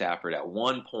Matthew Stafford at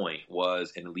one point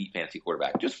was an elite fantasy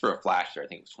quarterback, just for a flash there. I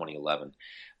think it was 2011.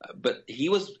 But he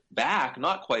was back,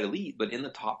 not quite elite, but in the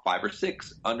top 5 or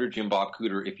 6 under Jim Bob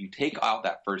Cooter. If you take out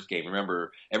that first game,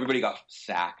 remember, everybody got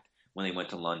sacked when they went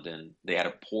to London. They had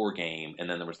a poor game, and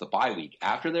then there was the bye week.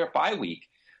 After their bye week,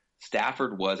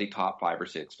 Stafford was a top 5 or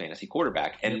 6 fantasy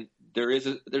quarterback. And there's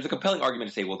a compelling argument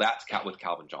to say, well, that's with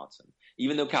Calvin Johnson.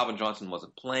 Even though Calvin Johnson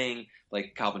wasn't playing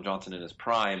like Calvin Johnson in his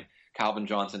prime, Calvin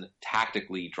Johnson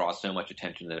tactically draws so much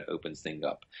attention that it opens things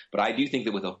up. But I do think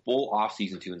that with a full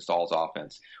offseason to install his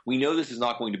offense, we know this is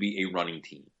not going to be a running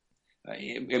team.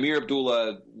 Amir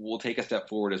Abdullah will take a step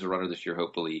forward as a runner this year,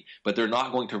 hopefully, but they're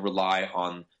not going to rely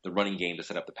on the running game to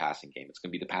set up the passing game. It's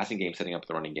going to be the passing game setting up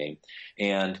the running game.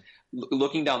 And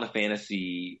looking down the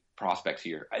fantasy prospects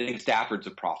here, I think Stafford's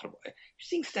a profitable. You're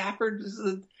seeing Stafford, this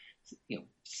is a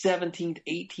 17th,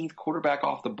 18th quarterback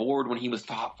off the board when he was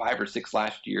top 5 or 6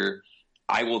 last year.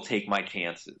 I will take my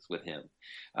chances with him.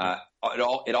 It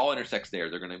all intersects there.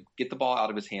 They're going to get the ball out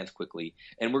of his hands quickly.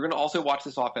 And we're going to also watch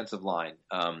this offensive line.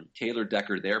 Taylor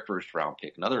Decker, their first round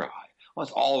pick, another high. Well,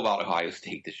 it's all about Ohio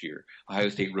State this year. Ohio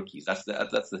State rookies. That's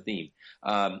the theme.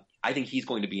 I think he's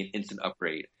going to be an instant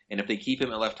upgrade. And if they keep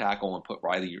him at left tackle and put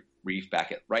Riley Reif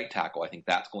back at right tackle, I think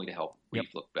that's going to help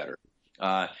Reif look better.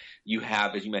 You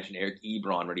have, as you mentioned, Eric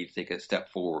Ebron ready to take a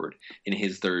step forward in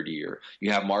his third year.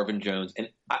 You have Marvin Jones. And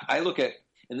I look at,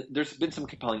 and there's been some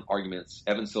compelling arguments.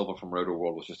 Evan Silva from Roto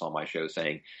World was just on my show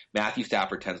saying Matthew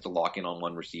Stafford tends to lock in on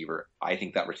one receiver. I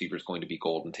think that receiver is going to be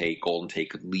Golden Tate. Golden Tate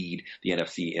could lead the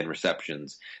NFC in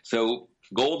receptions. So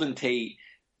Golden Tate,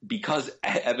 because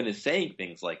Evan is saying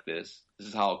things like this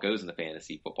is how it goes in the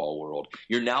fantasy football world.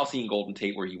 You're now seeing Golden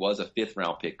Tate where he was a 5th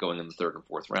round pick going in the 3rd and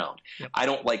 4th round. Yep. I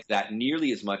don't like that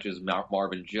nearly as much as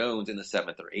Marvin Jones in the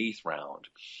 7th or 8th round.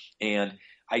 And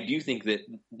I do think that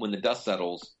when the dust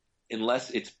settles, unless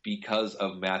it's because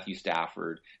of Matthew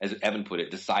Stafford, as Evan put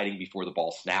it, deciding before the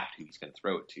ball snapped who he's going to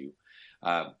throw it to,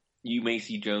 you may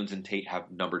see Jones and Tate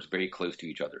have numbers very close to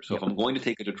each other. So if I'm going to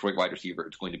take a Detroit wide receiver,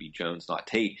 it's going to be Jones, not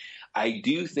Tate. I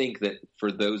do think that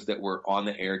for those that were on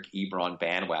the Eric Ebron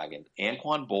bandwagon,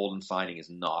 Anquan Bolden signing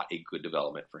is not a good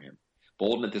development for him.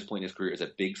 Bolden at this point in his career is a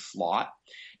big slot,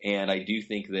 and I do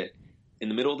think that in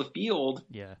the middle of the field,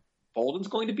 Bolden's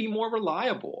going to be more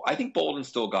reliable. I think Bolden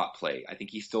still got play. I think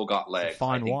he's still got legs.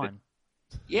 Fine wine.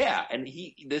 Yeah, and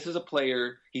this is a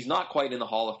player, he's not quite in the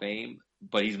Hall of Fame,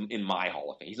 but he's in my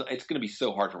Hall of Fame. It's going to be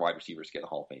so hard for wide receivers to get in the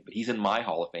Hall of Fame, but he's in my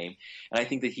Hall of Fame. And I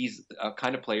think that he's a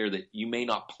kind of player that you may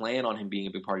not plan on him being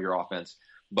a big part of your offense,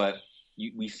 but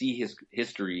we see his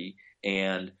history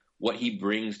and what he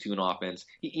brings to an offense.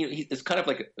 It's kind of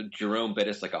like a Jerome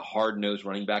Bettis, like a hard-nosed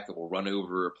running back that will run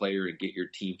over a player and get your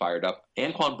team fired up.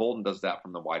 Anquan Bolden does that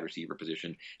from the wide receiver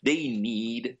position. They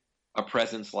need a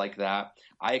presence like that.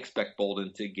 I expect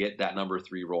Bolden to get that number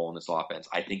 3 role in this offense.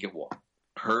 I think it will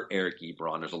hurt Eric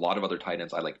Ebron. There's a lot of other tight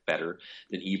ends I like better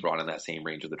than Ebron in that same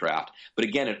range of the draft. But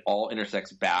again, it all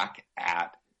intersects back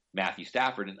at Matthew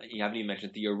Stafford. And you haven't even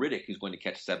mentioned Theo Riddick, who's going to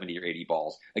catch 70 or 80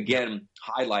 balls. Again,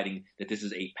 highlighting that this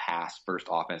is a pass-first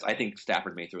offense. I think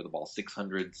Stafford may throw the ball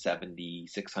 670,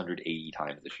 680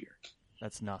 times this year.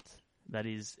 That's nuts. That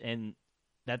is, and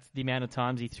that's the amount of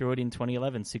times he threw it in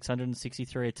 2011,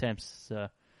 663 attempts. So,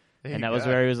 and that was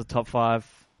where he was a top five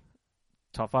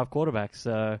quarterback.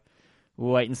 So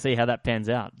we'll wait and see how that pans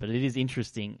out. But it is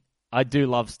interesting. I do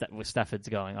love where Stafford's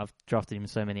going. I've drafted him in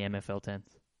so many MFL 10s.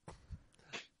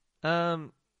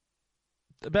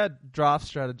 About draft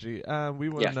strategy, we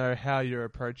want to know how you're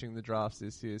approaching the drafts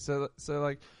this year. So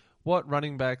like, what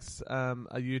running backs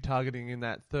are you targeting in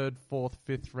that 3rd, 4th,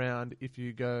 5th round if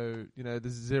you go, the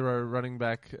 0 running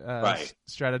back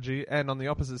strategy? And on the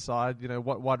opposite side,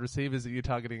 what wide receivers are you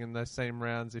targeting in those same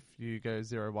rounds if you go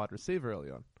 0 wide receiver early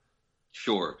on?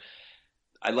 Sure.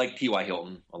 I like T.Y.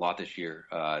 Hilton a lot this year.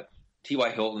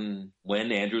 T.Y. Hilton,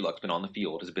 when Andrew Luck's been on the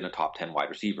field, has been a top 10 wide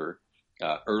receiver.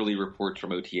 Early reports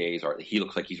from OTAs are that he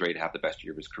looks like he's ready to have the best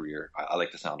year of his career. I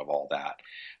like the sound of all that.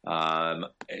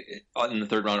 In the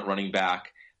 3rd round at running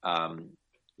back,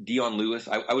 Dion Lewis,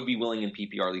 I would be willing in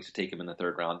PPR leagues to take him in the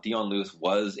 3rd round. Dion Lewis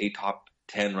was a top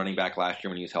 10 running back last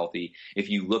year when he was healthy. If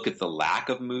you look at the lack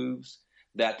of moves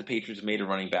that the Patriots made a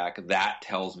running back, that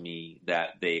tells me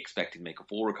that they expect to make a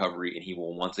full recovery and he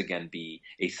will once again be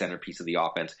a centerpiece of the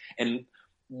offense. And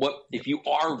if you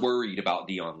are worried about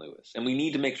Dion Lewis, and we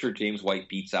need to make sure James White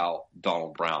beats out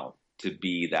Donald Brown to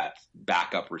be that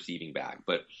backup receiving back,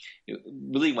 but it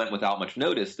really went without much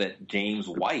notice that James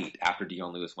White, after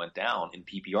Dion Lewis went down in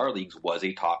PPR leagues, was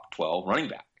a top 12 running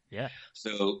back. Yeah.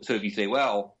 So if you say,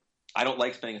 well, I don't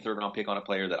like spending a 3rd round pick on a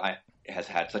player that has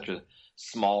had such a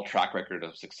small track record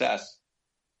of success,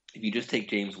 if you just take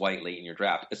James White late in your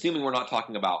draft, assuming we're not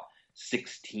talking about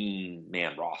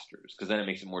 16-man rosters, because then it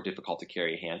makes it more difficult to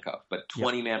carry a handcuff. But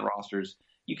 20-man rosters,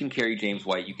 you can carry James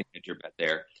White. You can hit your bet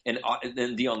there. And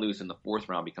then Dion Lewis in the 4th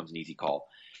round becomes an easy call.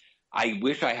 I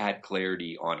wish I had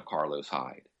clarity on Carlos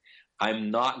Hyde.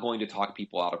 I'm not going to talk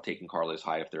people out of taking Carlos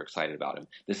Hyde if they're excited about him.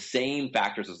 The same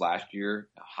factors as last year.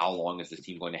 How long is this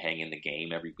team going to hang in the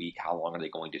game every week? How long are they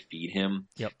going to feed him?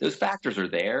 Yep. Those factors are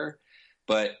there.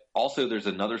 But also there's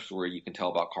another story you can tell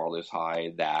about Carlos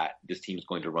Hyde, that this team is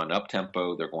going to run up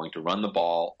tempo. They're going to run the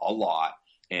ball a lot.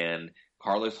 And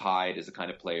Carlos Hyde is the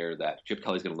kind of player that Chip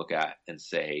Kelly's going to look at and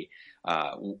say,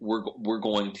 we're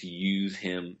going to use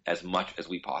him as much as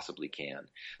we possibly can.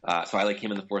 So I like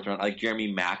him in the 4th round. I like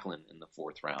Jeremy Maclin in the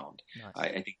 4th round. Nice. I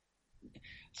think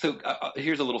so.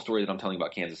 Here's a little story that I'm telling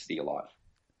about Kansas City a lot.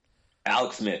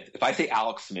 Alex Smith. If I say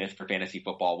Alex Smith for fantasy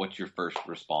football, what's your first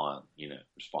response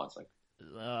like?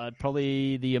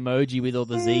 Probably the emoji with all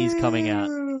the Z's coming out.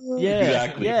 Yeah,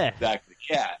 exactly.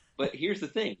 Yeah. But here's the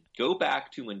thing. Go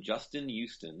back to when Justin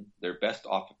Houston, their best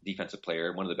defensive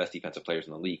player, one of the best defensive players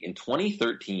in the league, in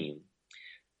 2013,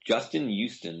 Justin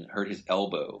Houston hurt his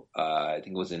elbow. I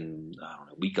think it was in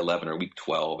week 11 or week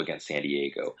 12 against San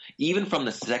Diego. Even from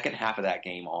the second half of that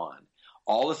game on,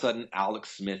 all of a sudden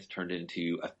Alex Smith turned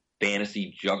into a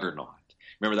fantasy juggernaut.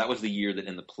 Remember, that was the year that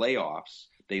in the playoffs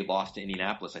they lost to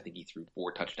Indianapolis. I think he threw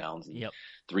 4 touchdowns and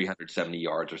 370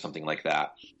 yards or something like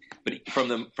that. But from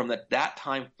that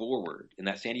time forward, in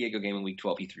that San Diego game in Week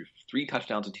 12, he threw 3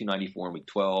 touchdowns and 294 in Week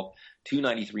 12,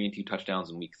 293 and 2 touchdowns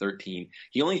in Week 13.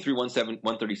 He only threw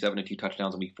 137 and 2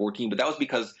 touchdowns in Week 14, but that was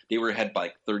because they were ahead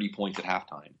by 30 points at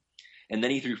halftime. And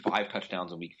then he threw 5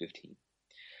 touchdowns in Week 15.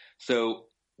 So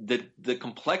the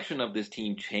complexion of this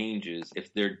team changes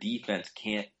if their defense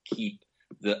can't keep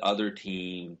the other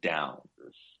team down.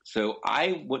 So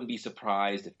I wouldn't be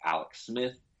surprised if Alex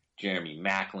Smith, Jeremy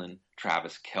Maclin,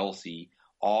 Travis Kelce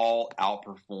all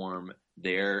outperform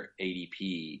their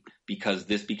ADP because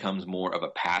this becomes more of a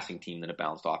passing team than a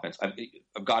balanced offense. I've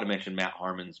got to mention Matt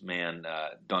Harmon's man,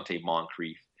 Dante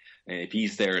Moncrief. If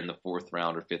he's there in the 4th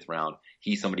round or 5th round,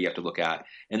 he's somebody you have to look at.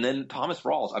 And then Thomas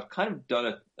Rawls. I've kind of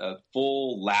done a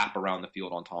full lap around the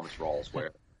field on Thomas Rawls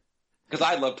because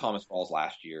I loved Thomas Rawls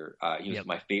last year. He was one of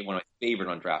my favorite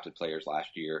undrafted players last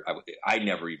year. I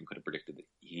never even could have predicted that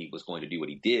he was going to do what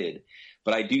he did.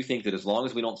 But I do think that as long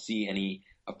as we don't see any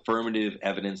affirmative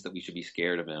evidence that we should be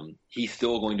scared of him, he's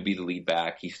still going to be the lead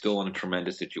back. He's still in a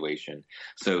tremendous situation.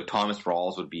 So Thomas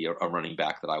Rawls would be a running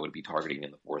back that I would be targeting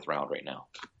in the 4th round right now.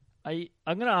 I'm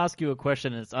going to ask you a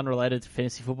question that's unrelated to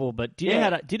fantasy football, but do you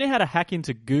know how to hack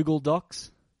into Google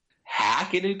Docs?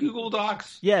 Hack into Google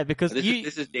Docs? Yeah, because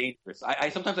this is dangerous. I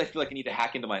sometimes I feel like I need to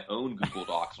hack into my own Google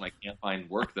Docs when I can't find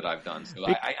work that I've done. So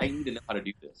I need to know how to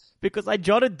do this. Because I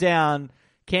jotted down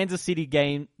Kansas City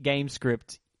game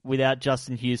script without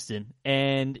Justin Houston,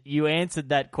 and you answered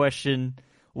that question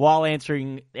while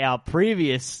answering our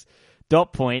previous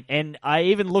dot point, and I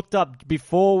even looked up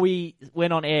before we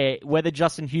went on air whether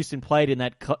Justin Houston played in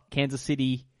that Kansas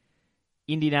City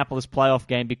Indianapolis playoff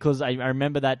game, because I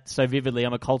remember that so vividly.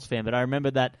 I'm a Colts fan, but I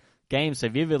remember that game so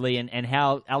vividly, and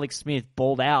how Alex Smith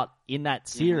balled out in that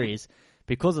series.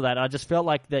 Because of that, I just felt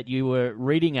like that you were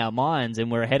reading our minds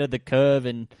and we're ahead of the curve,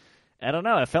 and I don't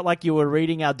know, I felt like you were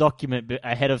reading our document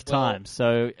ahead of time.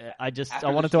 So I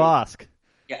wanted to ask.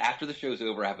 Yeah, after the show's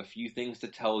over, I have a few things to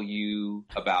tell you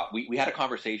about. We had a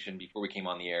conversation before we came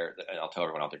on the air, and I'll tell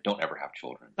everyone out there, don't ever have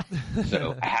children.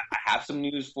 So I have some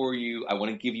news for you. I want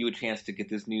to give you a chance to get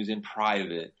this news in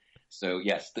private. So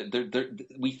yes,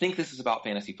 we think this is about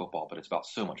fantasy football, but it's about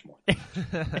so much more.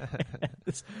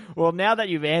 Well, now that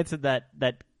you've answered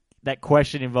that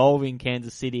question involving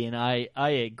Kansas City, and I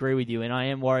agree with you, and I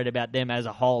am worried about them as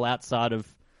a whole outside of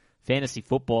fantasy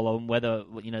football, and whether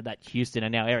that Houston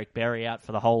and now Eric Berry out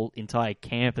for the whole entire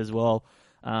camp as well,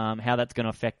 how that's going to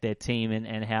affect their team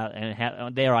and how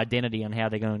their identity and how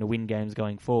they're going to win games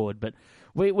going forward. But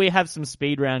we have some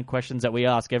speed round questions that we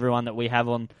ask everyone that we have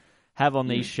on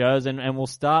these shows, and we'll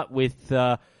start with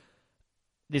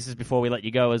this is before we let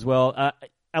you go as well.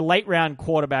 A late round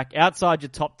quarterback outside your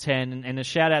top 10, and a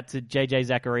shout out to JJ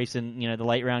Zacharyson, the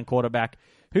late round quarterback,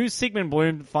 who's Sigmund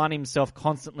Bloom find himself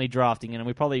constantly drafting. And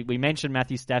we mentioned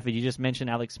Matthew Stafford, you just mentioned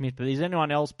Alex Smith, but is there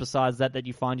anyone else besides that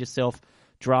you find yourself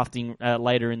drafting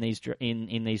later in these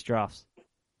drafts?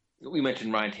 We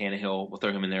mentioned Ryan Tannehill. We'll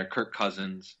throw him in there. Kirk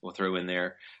Cousins, we'll throw in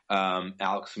there.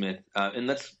 Alex Smith, and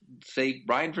let's say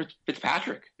Ryan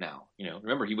Fitzpatrick. Now,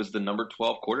 remember he was the number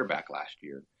 12 quarterback last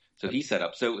year. So he's set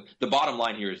up. So the bottom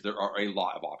line here is there are a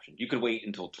lot of options. You can wait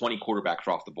until 20 quarterbacks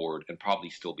are off the board and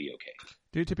probably still be okay.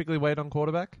 Do you typically wait on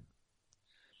quarterback?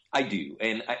 I do.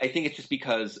 And I think it's just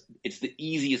because it's the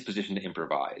easiest position to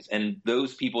improvise. And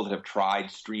those people that have tried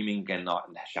streaming, again, not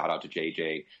shout out to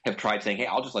JJ, have tried saying, hey,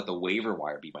 I'll just let the waiver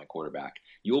wire be my quarterback.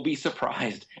 You'll be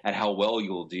surprised at how well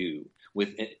you'll do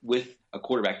with a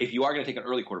quarterback. If you are going to take an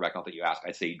early quarterback, not that you ask,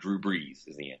 I'd say Drew Brees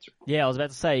is the answer. Yeah, I was about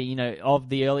to say, of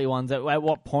the early ones, at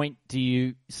what point do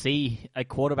you see a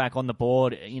quarterback on the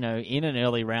board, in an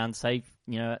early round? Say,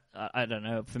 I don't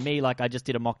know. For me, I just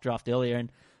did a mock draft earlier,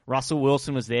 and Russell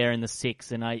Wilson was there in the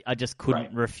 6th, and I just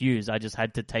couldn't refuse. I just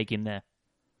had to take him there.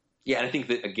 Yeah, and I think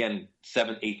that, again,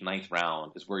 7th, 8th, 9th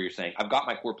round is where you're saying, I've got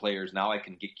my core players, now I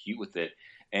can get cute with it.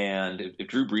 And if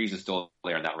Drew Brees is still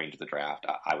there in that range of the draft,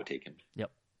 I would take him.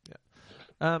 Yep.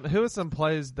 Yeah. Who are some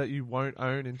players that you won't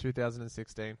own in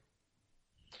 2016?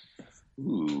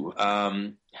 Ooh.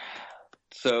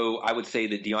 So I would say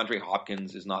that DeAndre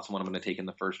Hopkins is not someone I'm going to take in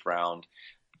the first round,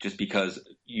 just because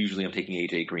usually I'm taking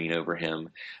AJ Green over him.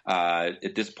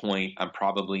 At this point, I'm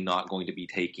probably not going to be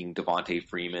taking Devontae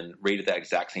Freeman. Right at that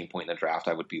exact same point in the draft,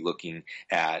 I would be looking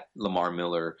at Lamar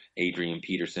Miller, Adrian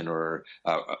Peterson, or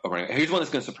here's one that's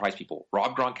going to surprise people: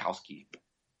 Rob Gronkowski.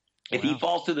 If he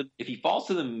falls to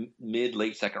the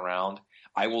mid-late second round,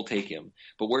 I will take him.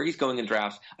 But where he's going in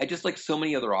drafts, I just like so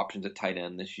many other options at tight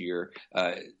end this year.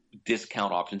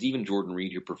 Discount options, even Jordan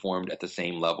Reed, who performed at the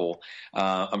same level.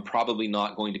 I'm probably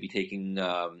not going to be taking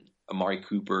Amari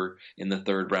Cooper in the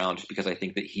 3rd round, just because I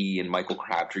think that he and Michael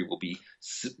Crabtree will be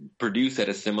produced at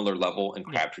a similar level, and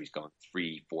Crabtree's going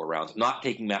 3-4 rounds. I'm not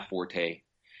taking Matt Forte.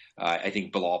 I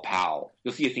think Bilal Powell.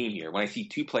 You'll see a theme here. When I see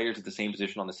two players at the same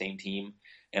position on the same team,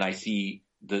 and I see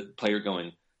the player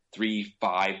going 3,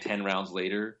 5, 10 rounds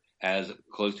later as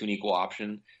close to an equal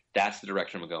option, that's the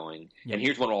direction I'm going. Yep. And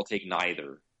here's one where I'll take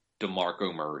neither: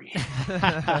 DeMarco Murray.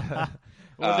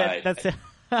 Well,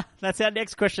 that's our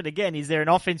next question again. Is there an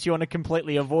offense you want to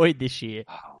completely avoid this year?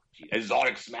 Oh, geez.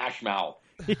 Exotic smash mouth.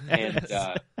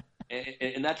 Yes.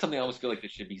 And that's something I almost feel like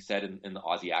that should be said in the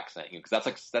Aussie accent,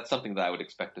 because that's something that I would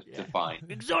expect to find.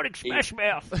 Exotic smash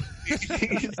mouth.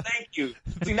 Thank you.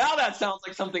 See, now that sounds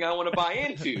like something I want to buy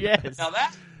into. Yes.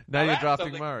 Now you're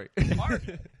drafting Murray.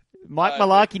 Mike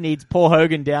Malarkey needs Paul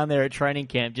Hogan down there at training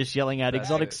camp just yelling out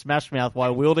exotic smash mouth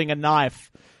while wielding a knife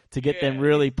to get them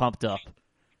really pumped up.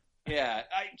 Yeah,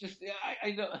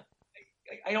 I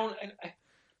don't.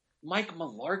 Mike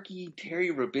Mularkey,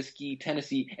 Terry Robisky,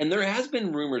 Tennessee, and there has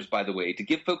been rumors, by the way, to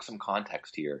give folks some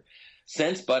context here.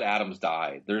 Since Bud Adams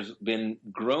died, there's been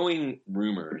growing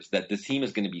rumors that this team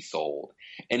is going to be sold.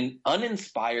 And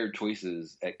uninspired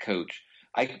choices at coach,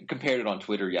 I compared it on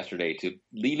Twitter yesterday to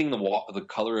leaving the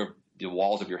color of the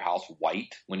walls of your house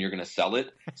white when you're going to sell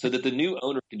it so that the new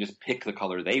owner can just pick the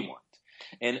color they want.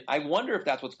 And I wonder if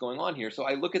that's what's going on here. So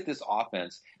I look at this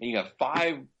offense, and you have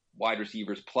 5 wide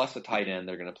receivers plus a tight end.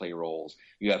 They're going to play roles.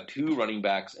 You have 2 running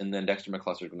backs, and then Dexter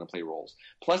McCluster is going to play roles.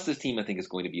 Plus, this team, I think, is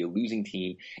going to be a losing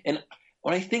team. And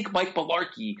when I think Mike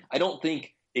Mularkey, I don't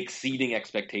think exceeding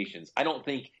expectations. I don't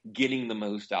think getting the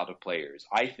most out of players.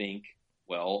 I think,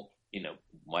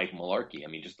 Mike Mularkey. I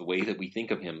mean, just the way that we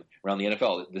think of him around the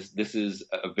NFL, this is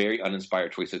a very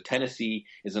uninspired choice. So Tennessee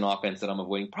is an offense that I'm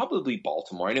avoiding. Probably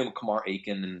Baltimore. I know Kamar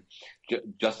Aiken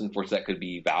and Justin Forsett could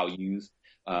be values.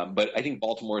 But I think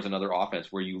Baltimore is another offense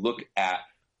where you look at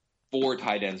 4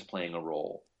 tight ends playing a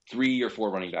role, 3 or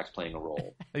 4 running backs playing a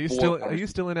role. Are you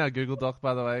still in our Google Doc,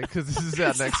 by the way? Because this is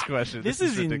our next question. This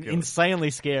is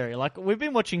insanely scary. Like, we've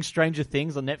been watching Stranger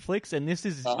Things on Netflix, and this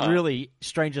is really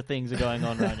Stranger Things are going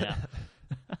on right now.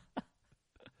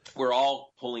 We're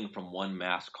all pulling from one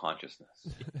mass consciousness.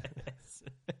 Yes.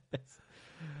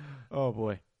 Oh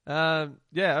boy. All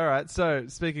right. So,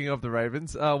 speaking of the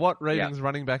Ravens, what Ravens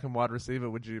running back and wide receiver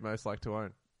would you most like to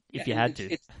own? If you had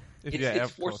to. It's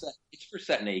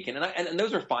Forsett and Aiken, and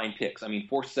those are fine picks. I mean,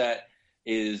 Forsett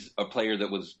is a player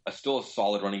that was still a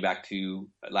solid running back 2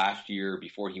 last year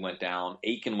before he went down.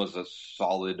 Aiken was a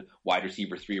solid wide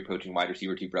receiver 3 approaching wide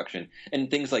receiver 2 production.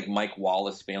 And things like Mike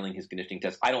Wallace failing his conditioning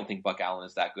test, I don't think Buck Allen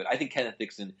is that good. I think Kenneth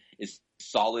Dixon is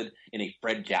solid in a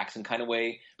Fred Jackson kind of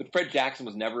way. But Fred Jackson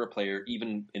was never a player,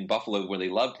 even in Buffalo where they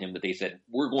loved him, that they said,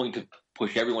 we're going to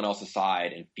push everyone else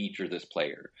aside and feature this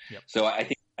player. Yep. So I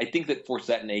think that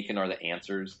Forsett and Aiken are the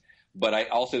answers. But I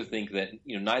also think that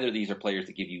neither of these are players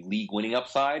that give you league-winning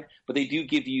upside, but they do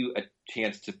give you a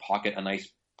chance to pocket a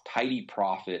nice, tidy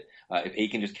profit if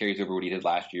Aiken just carries over what he did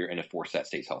last year and if Forsett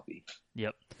stays healthy.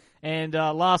 Yep. And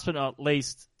last but not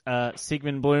least,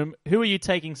 Sigmund Bloom, who are you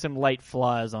taking some late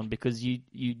flyers on? Because you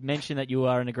mentioned that you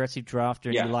are an aggressive drafter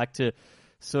and you like to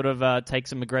sort of take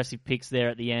some aggressive picks there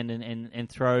at the end and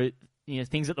throw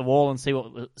things at the wall and see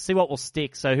what will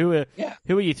stick. So who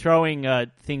are you throwing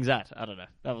things at? I don't know.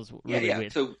 That was really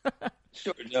weird. So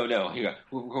sure, no. Here,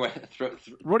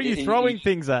 what are you throwing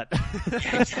things at?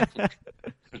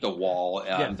 The wall.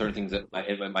 I'm throwing things at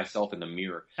myself in the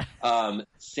mirror.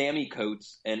 Sammy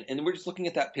Coates, and we're just looking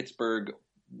at that Pittsburgh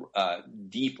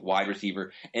deep wide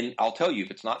receiver. And I'll tell you,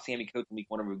 if it's not Sammy Coates in week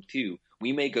 1 or week 2,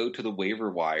 we may go to the waiver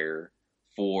wire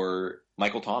for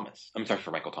Michael Thomas. I'm sorry,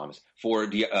 for Michael Thomas. For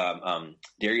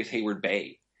Darius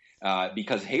Hayward-Bay.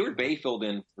 Because Hayward-Bay filled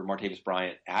in for Martavis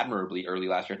Bryant admirably early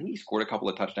last year. I think he scored a couple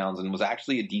of touchdowns and was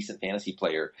actually a decent fantasy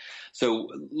player. So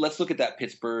let's look at that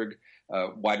Pittsburgh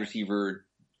wide receiver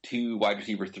 2, wide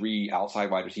receiver 3, outside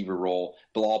wide receiver role.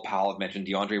 Bilal Powell I've mentioned.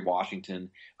 DeAndre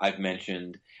Washington I've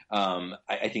mentioned.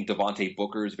 I think Devontae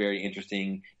Booker is very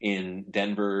interesting in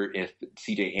Denver. If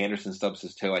C.J. Anderson stubs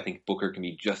his toe, I think Booker can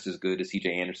be just as good as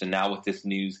C.J. Anderson. Now with this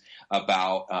news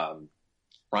about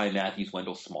Ryan Matthews,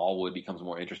 Wendell Smallwood becomes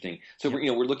more interesting. So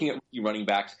we're looking at running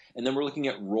backs, and then we're looking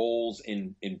at roles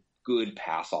in good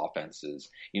pass offenses.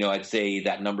 I'd say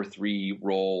that number 3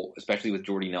 role, especially with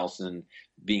Jordy Nelson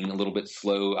being a little bit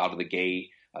slow out of the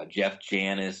gate, Jeff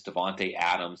Janis, Devontae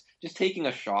Adams, just taking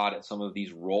a shot at some of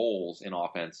these roles in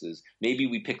offenses. Maybe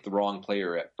we pick the wrong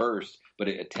player at first, but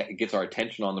it gets our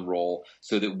attention on the role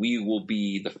so that we will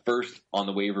be the first on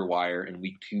the waiver wire in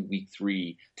week 2, week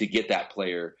 3 to get that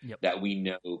player that we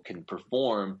know can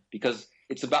perform, because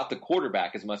it's about the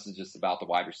quarterback as much as just about the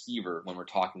wide receiver when we're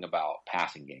talking about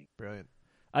passing game. Brilliant.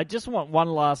 I just want one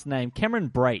last name. Cameron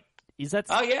Brate. Is that?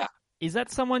 Oh, yeah. Is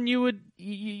that someone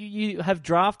you have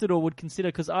drafted or would consider?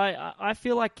 Because I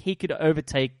feel like he could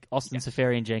overtake Austin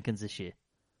Seferian-Jenkins this year.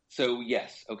 So,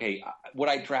 yes. Okay. Would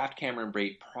I draft Cameron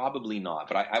Brate? Probably not.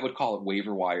 But I would call it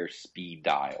waiver wire speed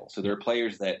dial. So there are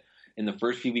players that in the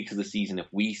first few weeks of the season, if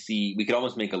we see, we could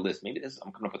almost make a list. Maybe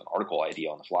I'm coming up with an article idea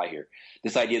on the fly here.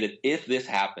 This idea that if this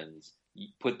happens, you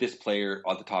put this player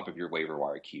on the top of your waiver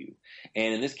wire queue.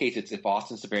 And in this case, it's if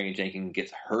Austin Seferian-Jenkins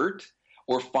gets hurt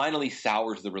or finally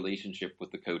sours the relationship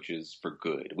with the coaches for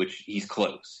good, which he's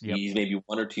close. Yep. He's maybe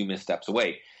 1 or 2 missteps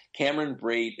away. Cameron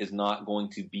Brate is not going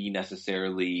to be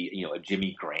necessarily, a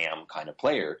Jimmy Graham kind of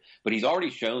player, but he's already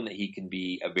shown that he can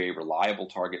be a very reliable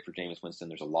target for Jameis Winston.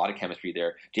 There's a lot of chemistry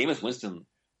there. Jameis Winston,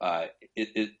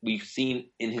 we've seen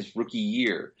in his rookie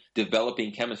year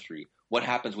developing chemistry. What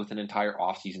happens with an entire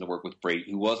offseason to work with Brate,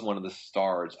 who was one of the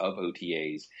stars of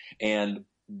OTAs. And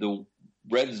the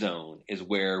red zone is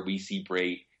where we see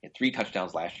Brait and 3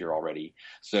 touchdowns last year already.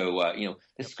 So,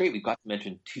 this is great. We've got to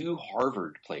mention 2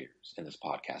 Harvard players in this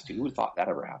podcast. Who would have thought that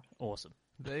ever happened? Awesome.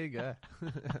 There you go.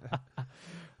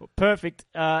 Well, perfect.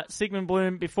 Sigmund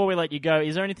Bloom, before we let you go,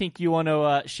 is there anything you want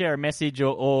to share a message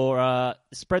or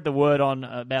spread the word on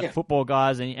about Football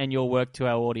Guys and your work to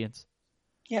our audience?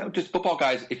 Yeah, just Football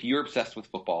Guys. If you're obsessed with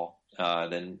football,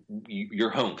 then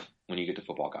you're home when you get to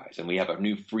Football Guys. And we have a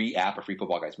new free app, a free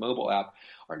Football Guys mobile app.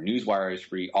 Our newswire is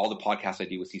free. All the podcasts I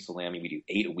do with Cecil Lammy, we do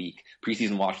 8 a week.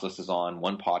 Preseason watch list is on,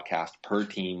 1 podcast per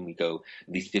team. We go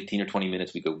at least 15 or 20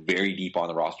 minutes. We go very deep on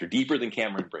the roster, deeper than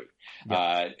Cameron Brait.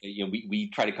 Yep. We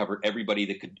try to cover everybody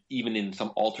that could, even in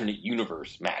some alternate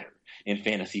universe, matter in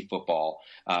fantasy football.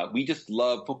 We just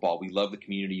love football. We love the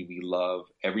community. We love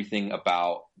everything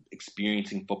about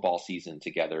experiencing football season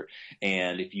together.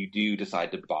 And if you do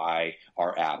decide to buy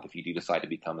our app, if you do decide to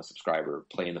become a subscriber,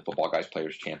 play in the Football Guys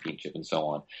Players Championship and so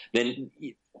on, then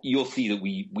you'll see that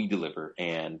we deliver,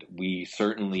 and we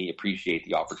certainly appreciate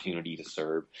the opportunity to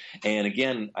serve. And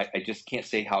again, I just can't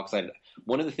say how excited.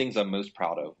 One of the things I'm most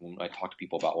proud of when I talk to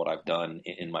people about what I've done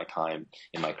in my time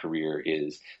in my career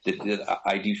is that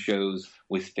I do shows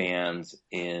with fans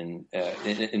in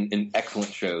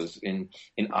excellent shows in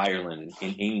Ireland,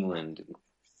 in England,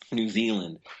 New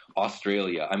Zealand,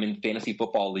 Australia. I'm in fantasy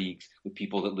football leagues with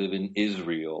people that live in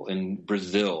Israel, in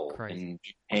Brazil, in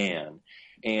Japan.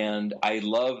 And I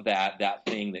love that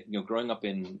thing that, growing up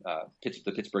in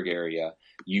the Pittsburgh area,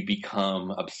 you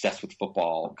become obsessed with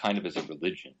football kind of as a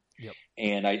religion. Yep.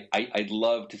 And I'd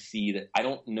love to see that. I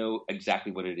don't know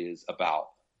exactly what it is about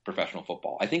professional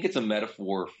football. I think it's a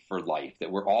metaphor for life,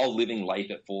 that we're all living life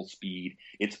at full speed.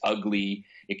 It's ugly.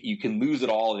 You can lose it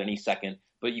all at any second,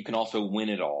 but you can also win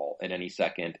it all at any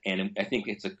second. And I think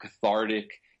it's a cathartic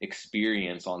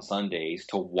experience on Sundays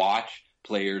to watch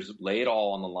players lay it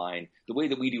all on the line the way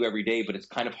that we do every day, but it's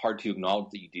kind of hard to acknowledge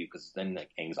that you do, because then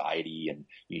anxiety and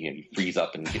you freeze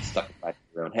up and get stuck inside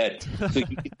your own head. So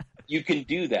you can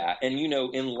do that. And,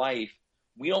 in life,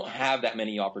 we don't have that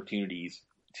many opportunities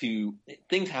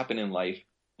things happen in life,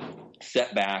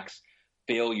 setbacks,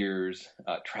 failures,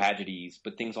 tragedies,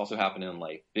 but things also happen in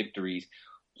life, victories.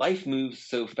 Life moves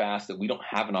so fast that we don't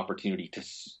have an opportunity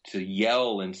to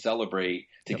yell and celebrate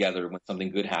together when something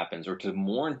good happens, or to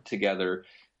mourn together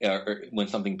or when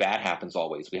something bad happens.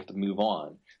 Always, we have to move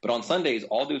on. But on Sundays,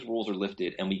 all those rules are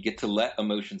lifted, and we get to let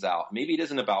emotions out. Maybe it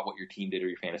isn't about what your team did or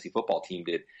your fantasy football team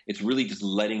did. It's really just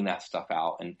letting that stuff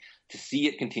out, and to see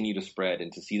it continue to spread,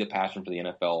 and to see the passion for the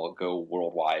NFL go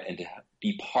worldwide, and to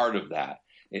be part of that.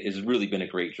 It has really been a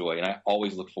great joy, and I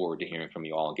always look forward to hearing from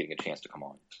you all and getting a chance to come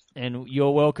on. And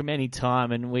you're welcome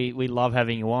anytime, and we love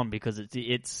having you on, because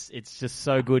it's just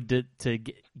so good to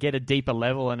get a deeper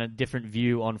level and a different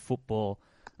view on football.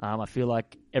 I feel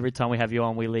like every time we have you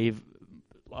on, we leave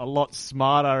a lot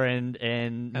smarter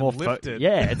and more lifted.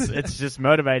 It's just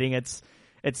motivating.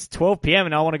 It's 12 p.m.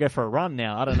 and I want to go for a run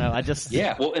now. I don't know. I just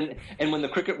Well, and when the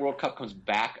Cricket World Cup comes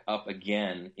back up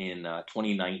again in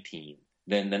 2019.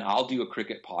 Then I'll do a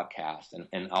cricket podcast,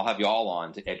 and I'll have you all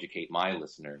on to educate my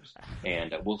listeners,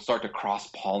 and we'll start to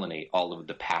cross-pollinate all of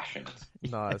the passions.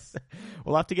 Nice.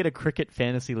 We'll have to get a cricket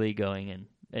fantasy league going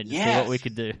and see what we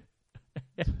could do.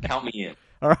 Count me in.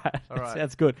 All right.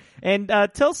 Sounds good. And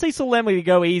tell Cecil Lemley to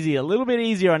go easy, a little bit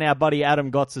easier on our buddy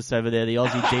Adam Gotsis over there, the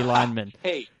Aussie D lineman.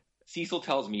 Hey, Cecil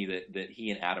tells me that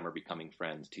he and Adam are becoming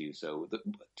friends too, so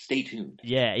stay tuned.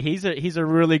 Yeah, he's a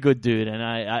really good dude, and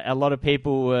a lot of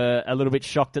people were a little bit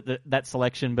shocked at that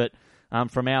selection, but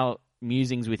from our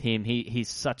musings with him, he's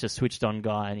such a switched on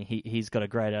guy, and he's got a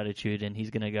great attitude, and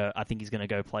I think he's gonna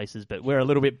go places. But we're a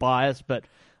little bit biased, but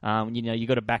you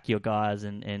got to back your guys,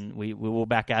 and we will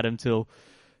back Adam till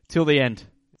the end.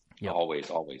 Yep.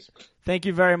 Always. Thank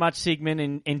you very much, Sigmund,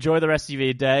 and enjoy the rest of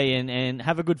your day, and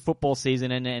have a good football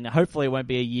season, and hopefully it won't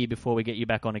be a year before we get you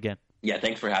back on again. Yeah,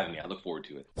 thanks for having me. I look forward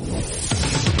to it.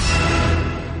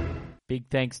 Big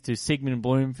thanks to Sigmund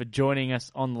Bloom for joining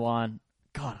us on the line.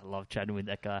 God, I love chatting with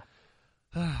that guy.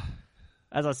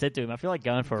 As I said to him, I feel like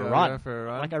going for a run.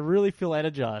 Like, I really feel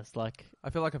energized. Like, I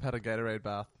feel like I've had a Gatorade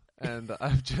bath, and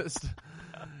I've just...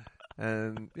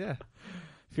 and, yeah...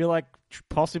 feel like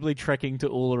possibly trekking to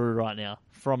Uluru right now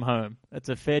from home. It's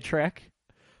a fair trek.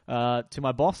 To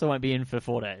my boss, I won't be in for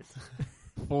 4 days.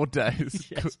 4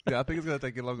 days? Yes. Yeah, I think it's going to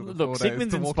take you longer than 4 days. Look,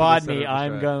 Sigmund's inspired me.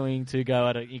 I'm going to go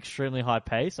at an extremely high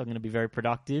pace. I'm going to be very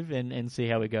productive and see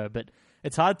how we go. But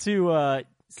it's hard to...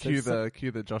 Cue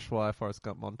the Josh Wye Forrest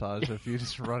Gump montage of you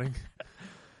just running.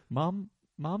 Mum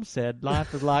said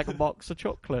life is like a box of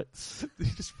chocolates. You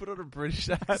just put on a British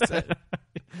accent.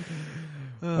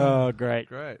 Oh, great.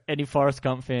 Great. Any Forrest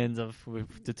Gump fans,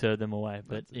 we've deterred them away.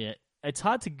 But yeah, it's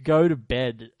hard to go to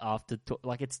bed after,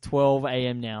 it's 12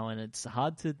 a.m. now, and it's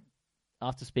hard to,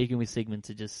 after speaking with Sigmund,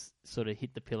 to just sort of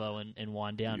hit the pillow and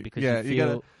wind down because you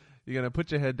feel... You're going to put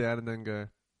your head down and then go,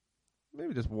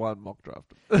 maybe just one mock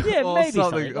draft. Yeah, or maybe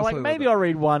something. something. Maybe I'll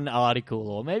read one article,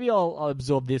 or maybe I'll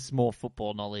absorb this more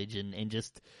football knowledge and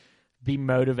just be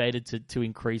motivated to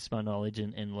increase my knowledge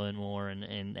and learn more.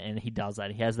 And he does that.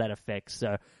 He has that effect.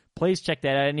 So please check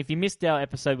that out. And if you missed our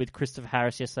episode with Christopher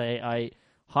Harris yesterday, I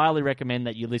highly recommend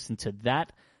that you listen to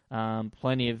that.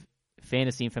 Plenty of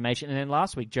fantasy information. And then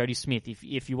last week, Jody Smith,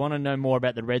 if you want to know more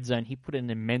about the Red Zone, he put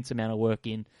an immense amount of work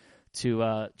in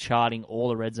to charting all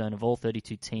the Red Zone of all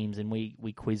 32 teams, and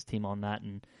we quizzed him on that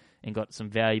and got some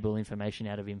valuable information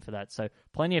out of him for that. So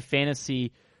plenty of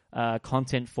fantasy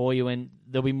content for you, and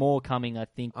there'll be more coming, I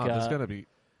think. There's going to be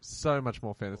so much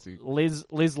more fantasy. Liz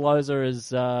Loza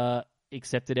has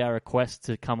accepted our request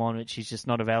to come on, but she's just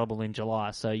not available in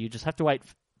July, so you just have to wait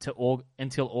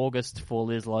until August for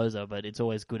Liz Loza, but it's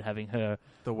always good having her.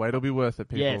 The wait will be worth it,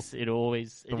 people. Yes, it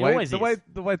always is.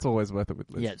 The wait's always worth it with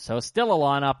Liz. Yeah, so a stellar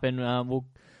lineup, and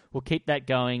we'll keep that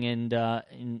going, and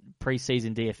in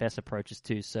pre-season DFS approaches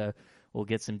too. So we'll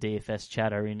get some DFS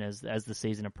chatter in as the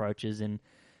season approaches,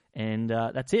 and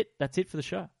that's it. That's it for the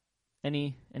show.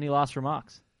 Any last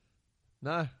remarks?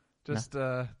 No, just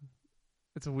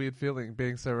it's a weird feeling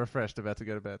being so refreshed about to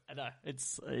go to bed. I know,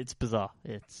 it's bizarre.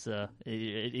 It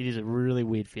is a really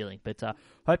weird feeling. But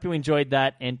hope you enjoyed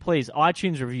that, and please,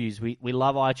 iTunes reviews. We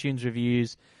love iTunes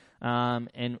reviews,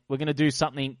 and we're going to do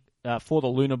something for the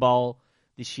Lunar Bowl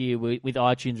this year with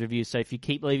iTunes reviews. So if you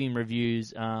keep leaving reviews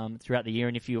throughout the year,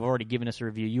 and if you've already given us a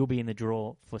review, you'll be in the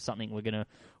draw for something. We're going to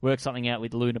work something out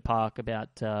with Lunar Park about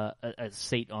a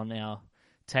seat on our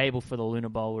table for the Lunar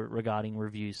Bowl regarding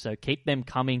reviews. So keep them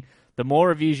coming. The more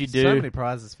reviews you do, so many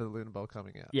prizes for the Lunar Bowl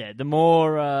coming out. Yeah, the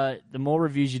more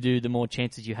reviews you do, the more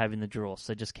chances you have in the draw.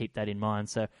 So just keep that in mind.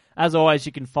 So as always,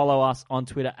 you can follow us on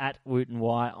Twitter at Woot and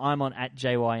Wye. I'm on at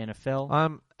JYNFL.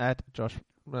 I'm at Josh.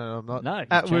 No, I'm not. No,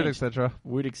 at Woot, etc.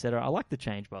 Woot, etc. I like the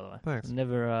change, by the way. Thanks.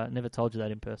 Never told you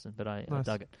that in person, but I Nice.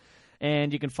 dug it.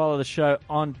 And you can follow the show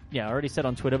on, I already said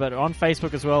on Twitter, but on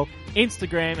Facebook as well,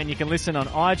 Instagram, and you can listen on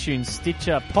iTunes,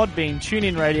 Stitcher, Podbean,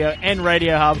 TuneIn Radio, and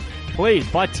Radio Hub. Please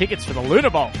buy tickets for the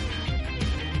Lunar Bowl.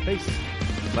 Peace.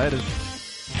 Later.